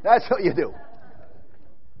house. That's what you do.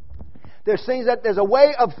 There's things there's a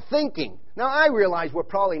way of thinking. Now, I realize we're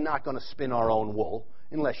probably not going to spin our own wool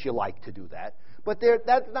unless you like to do that. But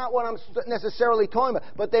that's not what I'm necessarily talking about.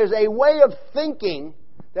 But there's a way of thinking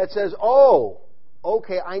that says,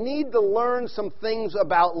 okay, I need to learn some things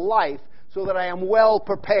about life so that I am well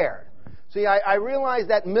prepared. See, I realize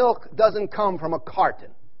that milk doesn't come from a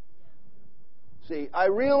carton. See, I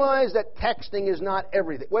realize that texting is not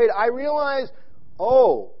everything. Wait, I realize,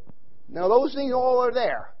 now those things all are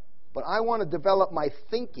there. But I want to develop my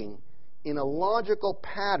thinking in a logical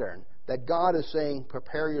pattern that God is saying,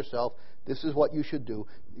 prepare yourself. This is what you should do.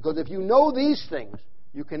 Because if you know these things,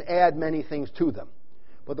 you can add many things to them.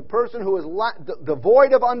 But the person who is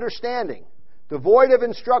devoid of understanding, devoid of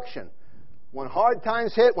instruction, when hard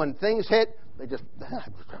times hit, when things hit, they just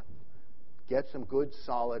get some good,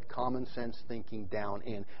 solid, common sense thinking down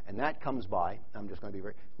in. And that comes by, I'm just going to be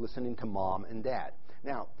listening to mom and dad.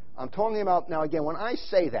 Now, I'm talking about, again, when I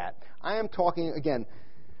say that, I am talking, again,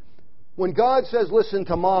 when God says listen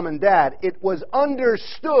to mom and dad, it was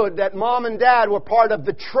understood that mom and dad were part of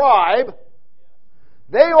the tribe.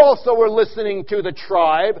 They also were listening to the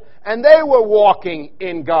tribe, and they were walking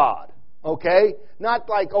in God. Okay? Not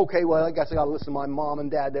like, okay, well, I guess I got to listen to my mom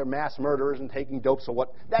and dad. They're mass murderers and taking dope, so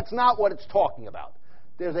what? That's not what it's talking about.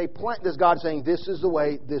 There's God saying, this is the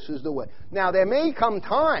way, this is the way. Now, there may come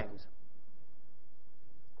times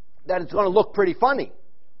that it's going to look pretty funny,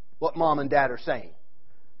 what mom and dad are saying.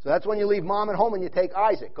 So that's when you leave mom at home and you take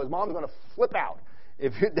Isaac, because mom's going to flip out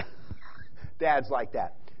if your dad's like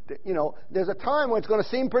that. There's a time when it's going to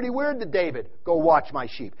seem pretty weird to David, go watch my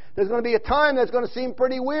sheep. There's going to be a time that's going to seem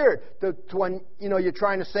pretty weird to when you're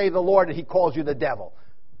trying to save the Lord and he calls you the devil.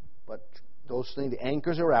 But those things, the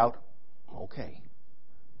anchors are out. Okay,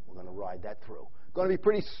 we're going to ride that through. Going to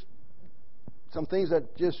be some things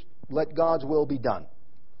that just let God's will be done.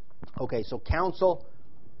 Okay, so counsel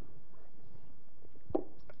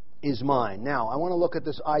is mine. Now, I want to look at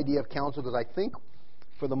this idea of counsel because I think,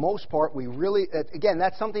 for the most part, we really, again,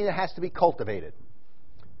 that's something that has to be cultivated.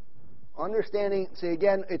 Understanding,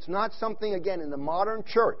 again, it's not something, again, in the modern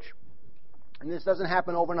church, and this doesn't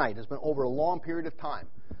happen overnight. It's been over a long period of time.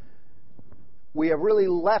 We have really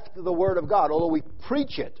left the Word of God. Although we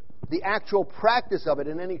preach it, the actual practice of it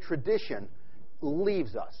in any tradition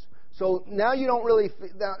leaves us. So now you don't really...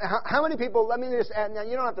 How many people... Let me just add... Now,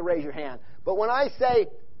 you don't have to raise your hand. But when I say,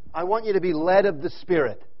 I want you to be led of the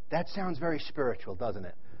Spirit, that sounds very spiritual, doesn't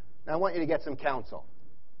it? Now, I want you to get some counsel.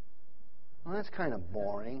 Well, that's kind of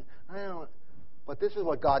boring. But this is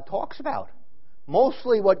what God talks about.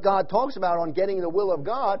 Mostly what God talks about on getting the will of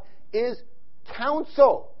God is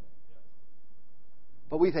counsel.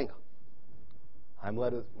 But we think,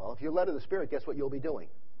 if you're led of the Spirit, guess what you'll be doing?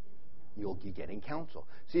 You'll be getting counsel.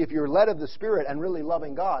 See, if you're led of the Spirit and really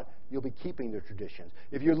loving God, you'll be keeping the traditions.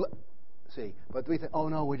 If you're... but we think,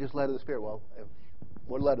 no, we're just led of the Spirit. Well, if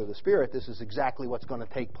we're led of the Spirit, this is exactly what's going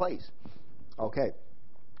to take place. Okay.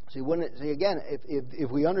 Again,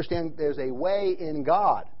 if we understand there's a way in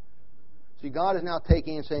God. See, God is now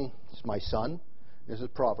taking and saying, "It's my son." This is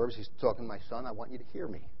Proverbs. He's talking to my son. I want you to hear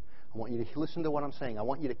me. I want you to listen to what I'm saying. I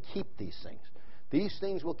want you to keep these things. These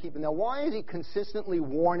things will keep. Now, why is he consistently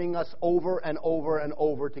warning us over and over and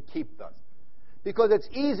over to keep them? Because it's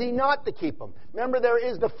easy not to keep them. Remember, there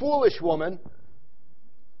is the foolish woman,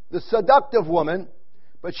 the seductive woman,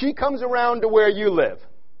 but she comes around to where you live.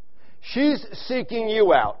 She's seeking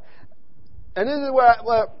you out. And this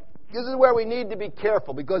is where we need to be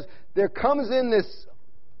careful, because there comes in this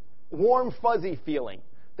warm, fuzzy feeling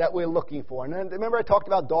that we're looking for. And then, remember I talked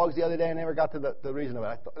about dogs the other day and I never got to the reason of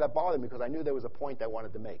it. That bothered me because I knew there was a point I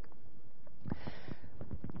wanted to make.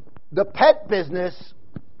 The pet business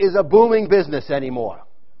is a booming business anymore.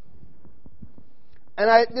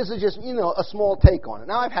 And this is just, a small take on it.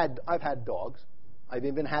 Now, I've had dogs. I've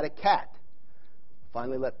even had a cat.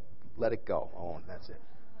 Finally let it go. Oh, that's it.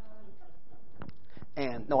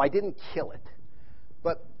 And, no, I didn't kill it.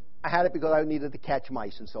 But I had it because I needed to catch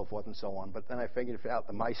mice and so forth and so on. But then I figured out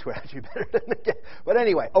the mice were actually better than the cat. But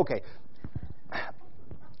anyway, okay.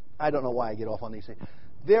 I don't know why I get off on these things.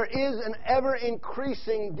 There is an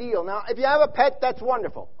ever-increasing deal. Now, if you have a pet, that's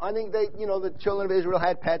wonderful. I think the children of Israel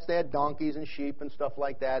had pets. They had donkeys and sheep and stuff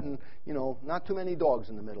like that. And, not too many dogs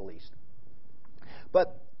in the Middle East.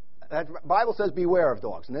 But the Bible says beware of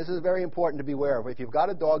dogs. And this is very important to beware of. If you've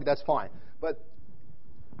got a dog, that's fine. But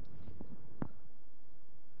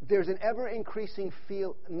there's an ever-increasing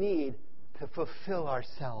need to fulfill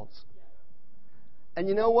ourselves. And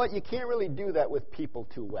you know what? You can't really do that with people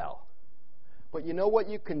too well. But you know what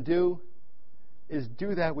you can do is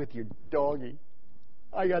do that with your doggy.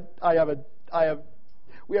 We have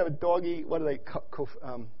a doggy. What are they?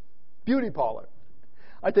 Beauty parlor.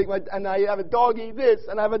 And I have a doggy this,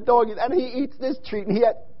 and I have a doggy, and he eats this treat, and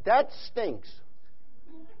that stinks.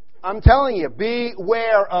 I'm telling you,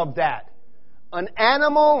 beware of that. An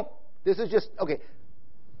animal. This is just okay.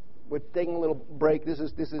 We're taking a little break. This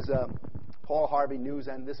is Paul Harvey News,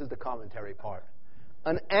 and this is the commentary part.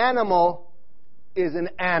 An animal is an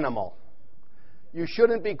animal. You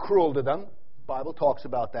shouldn't be cruel to them. The Bible talks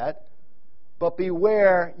about that. But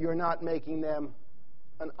beware you're not making them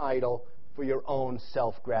an idol for your own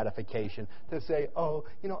self-gratification. To say,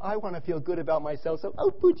 I want to feel good about myself. So,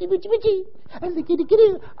 poochie, poochie,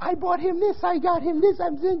 poochie. I bought him this. I got him this.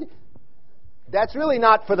 That's really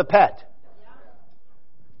not for the pet.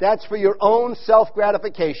 That's for your own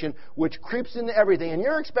self-gratification, which creeps into everything. And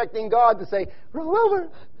you're expecting God to say, roll over.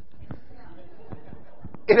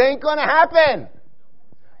 It ain't going to happen.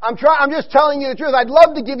 I'm just telling you the truth. I'd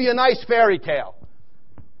love to give you a nice fairy tale.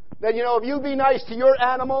 That, if you be nice to your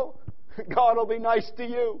animal, God will be nice to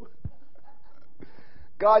you.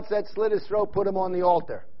 God said, slit his throat, put him on the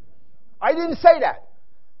altar. I didn't say that.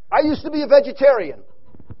 I used to be a vegetarian.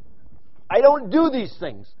 I don't do these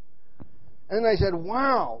things. And I said,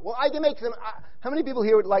 wow. Well, I can make them. How many people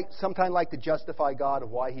here would sometimes like to justify God of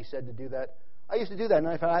why he said to do that? I used to do that, and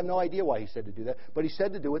I have no idea why he said to do that. But he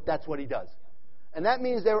said to do it. That's what he does. And that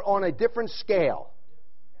means they're on a different scale.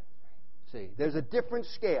 See, there's a different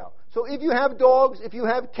scale. So if you have dogs, if you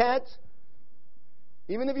have cats,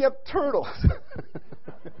 even if you have turtles.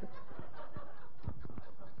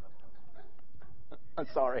 I'm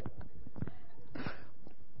sorry.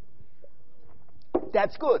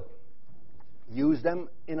 That's good. Use them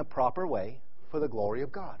in a proper way for the glory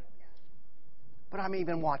of God. But I'm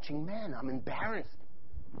even watching men. I'm embarrassed.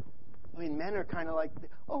 Men are kind of like,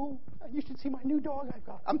 you should see my new dog I've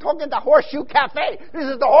got. I'm talking the Horseshoe Cafe. This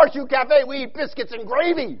is the Horseshoe Cafe. We eat biscuits and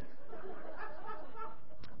gravy.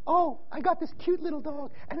 I got this cute little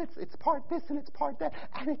dog, and it's part this and it's part that,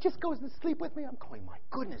 and it just goes to sleep with me. I'm going, my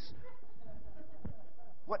goodness.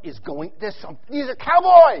 What is going? These are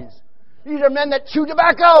cowboys. These are men that chew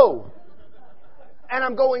tobacco. And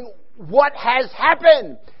I'm going, what has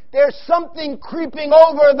happened? There's something creeping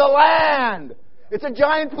over the land. It's a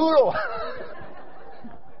giant poodle.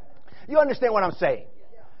 You understand what I'm saying?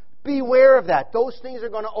 Beware of that. Those things are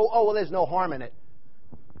going to, there's no harm in it.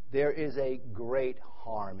 There is a great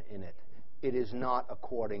harm in it. It is not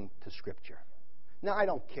according to Scripture. Now, I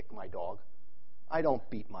don't kick my dog. I don't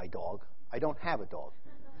beat my dog. I don't have a dog.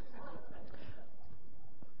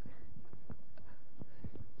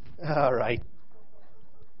 All right.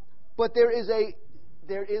 But there is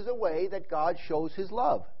a way that God shows his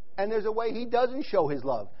love. And there's a way he doesn't show his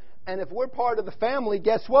love. And if we're part of the family,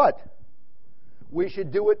 guess what? We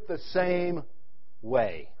should do it the same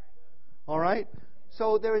way. All right?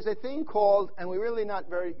 So there is a thing called, and we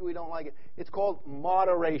don't like it, it's called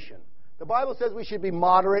moderation. The Bible says we should be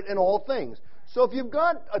moderate in all things. So if you've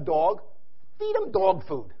got a dog, feed him dog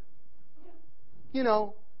food. You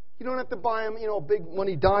don't have to buy him, big, when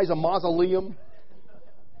he dies, a mausoleum.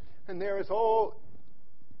 And there is,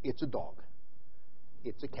 it's a dog.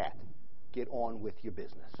 It's a cat. Get on with your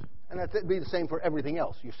business. And that'd be the same for everything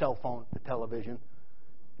else. Your cell phone, the television.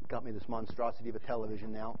 Got me this monstrosity of a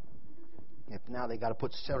television now. Now they got to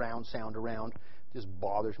put surround sound around. It just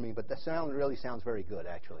bothers me. But the sound really sounds very good,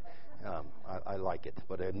 actually. I like it.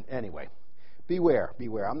 But anyway, beware.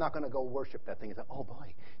 I'm not going to go worship that thing and say,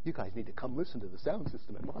 boy, you guys need to come listen to the sound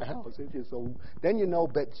system at my house. It's just so. Then you know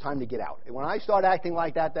it's time to get out. When I start acting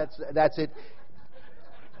like that, that's it.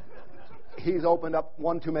 He's opened up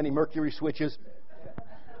one too many mercury switches.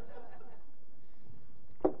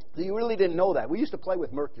 So you really didn't know that. We used to play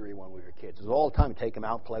with mercury when we were kids. It was all the time to take them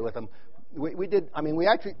out, play with them. we did, we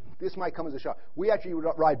actually, this might come as a shock. We actually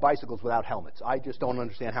ride bicycles without helmets. I just don't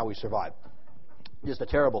understand how we survive. Just a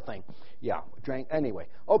terrible thing. Yeah, drank, anyway.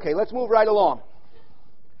 Okay, let's move right along.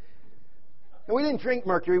 And we didn't drink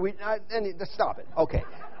mercury. Stop it. Okay.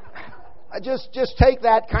 Just take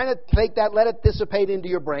that, let it dissipate into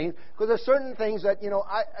your brain. Because there's certain things that,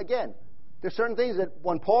 there's certain things that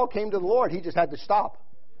when Paul came to the Lord, he just had to stop.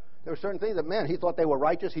 There were certain things that, he thought they were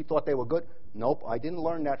righteous, he thought they were good. Nope, I didn't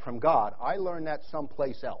learn that from God. I learned that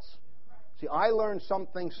someplace else. See, I learned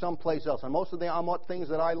something someplace else. And most of the things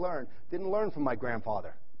that I learned, didn't learn from my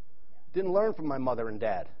grandfather. Didn't learn from my mother and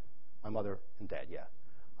dad. My mother and dad, yeah.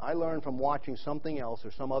 I learned from watching something else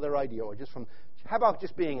or some other idea, or just from, how about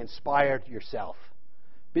just being inspired yourself?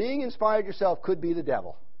 Being inspired yourself could be the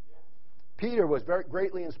devil. Peter was very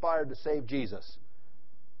greatly inspired to save Jesus.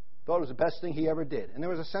 Thought it was the best thing he ever did. And there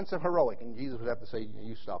was a sense of heroic, and Jesus would have to say,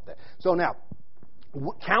 you stop that. So now,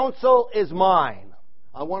 counsel is mine.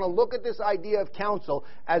 I want to look at this idea of counsel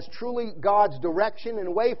as truly God's direction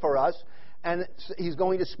and way for us, and he's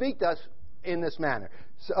going to speak to us in this manner.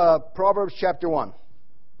 Proverbs chapter 1.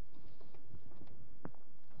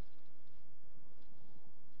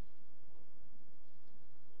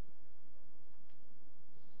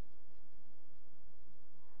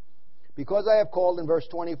 Because I have called, in verse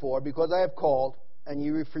 24, because I have called, and ye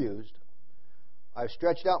refused, I have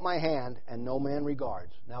stretched out my hand, and no man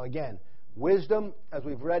regards. Now again, wisdom, as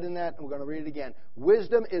we've read in that, and we're going to read it again,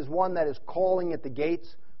 wisdom is one that is calling at the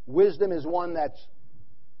gates. Wisdom is one that's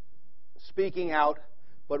speaking out.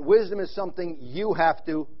 But wisdom is something you have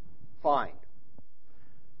to find.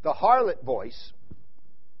 The harlot voice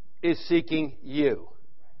is seeking you.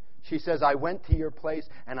 She says, I went to your place,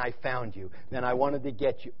 and I found you. Then I wanted to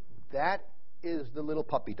get you. That is the little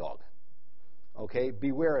puppy dog. Okay?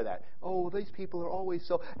 Beware of that. Oh, these people are always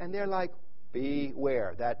so... And they're like,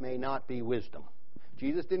 beware. That may not be wisdom.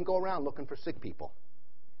 Jesus didn't go around looking for sick people.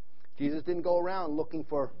 Jesus didn't go around looking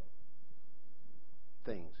for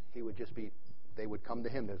things. He would just be... They would come to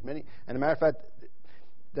him. There's many... And as a matter of fact,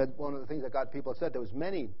 that one of the things that God people said, there was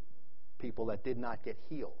many people that did not get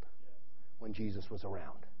healed when Jesus was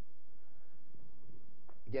around.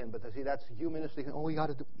 Again, but see, that's humanistic. Oh, we got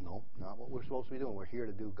to do... No, not what we're supposed to be doing. We're here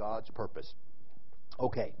to do God's purpose.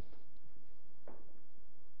 Okay.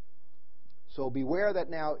 So beware that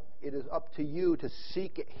now it is up to you to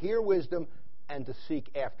seek, hear wisdom, and to seek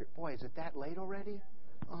after. Boy, is it that late already?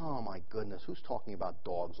 Oh, my goodness. Who's talking about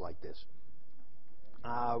dogs like this?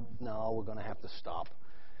 No, we're going to have to stop.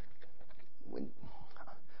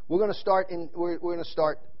 We're going to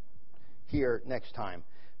start here next time.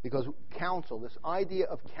 Because counsel, this idea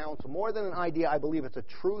of counsel, more than an idea, I believe it's a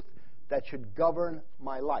truth that should govern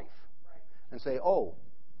my life. Right. And say, oh,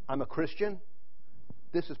 I'm a Christian.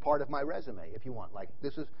 This is part of my resume, if you want. Like,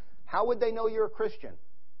 this is, how would they know you're a Christian?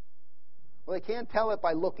 Well, they can't tell it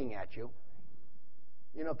by looking at you.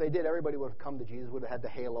 You know, if they did, everybody would have come to Jesus, would have had the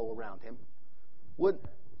halo around him.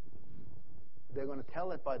 They're going to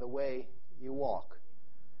tell it by the way you walk.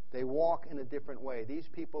 They walk in a different way. These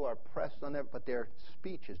people are pressed on it, but their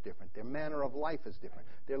speech is different. Their manner of life is different.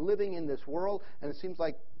 They're living in this world, and it seems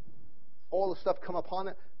like all the stuff come upon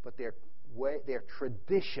it, but their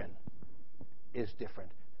tradition is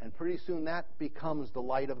different. And pretty soon that becomes the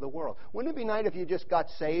light of the world. Wouldn't it be nice if you just got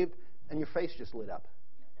saved and your face just lit up?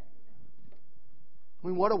 I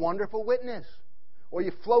mean, what a wonderful witness. Or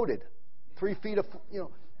you floated 3 feet of,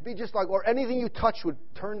 be just like, or anything you touch would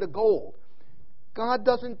turn to gold. God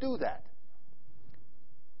doesn't do that.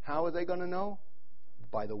 How are they going to know?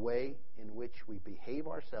 By the way in which we behave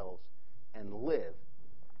ourselves and live,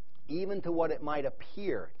 even to what it might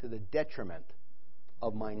appear to the detriment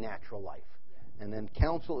of my natural life. And then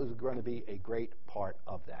counsel is going to be a great part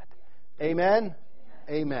of that. Amen?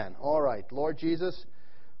 Amen. All right. Lord Jesus,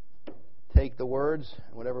 take the words,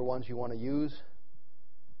 whatever ones you want to use,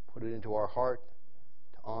 put it into our heart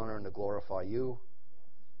to honor and to glorify you.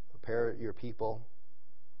 Prepare your people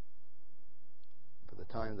for the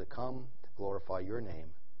time to come to glorify your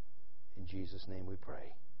name. In Jesus' name we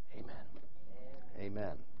pray. Amen.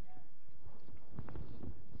 Amen.